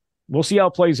see. We'll see how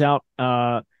it plays out.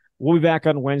 We'll be back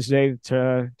on Wednesday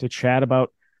to chat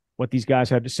about what these guys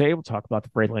have to say. We'll talk about the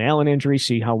Braelon Allen injury,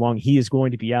 see how long he is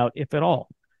going to be out, if at all.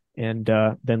 And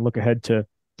then look ahead to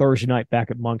Thursday night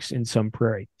back at Monk's in Sun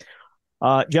Prairie.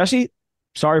 Jesse,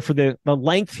 sorry for the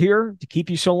length here to keep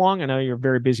you so long. I know you're a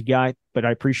very busy guy, but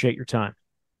I appreciate your time.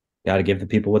 Got to give the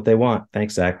people what they want.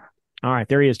 Thanks, Zach. All right,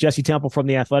 there he is, Jesse Temple from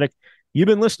The Athletic. You've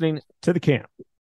been listening to The Camp.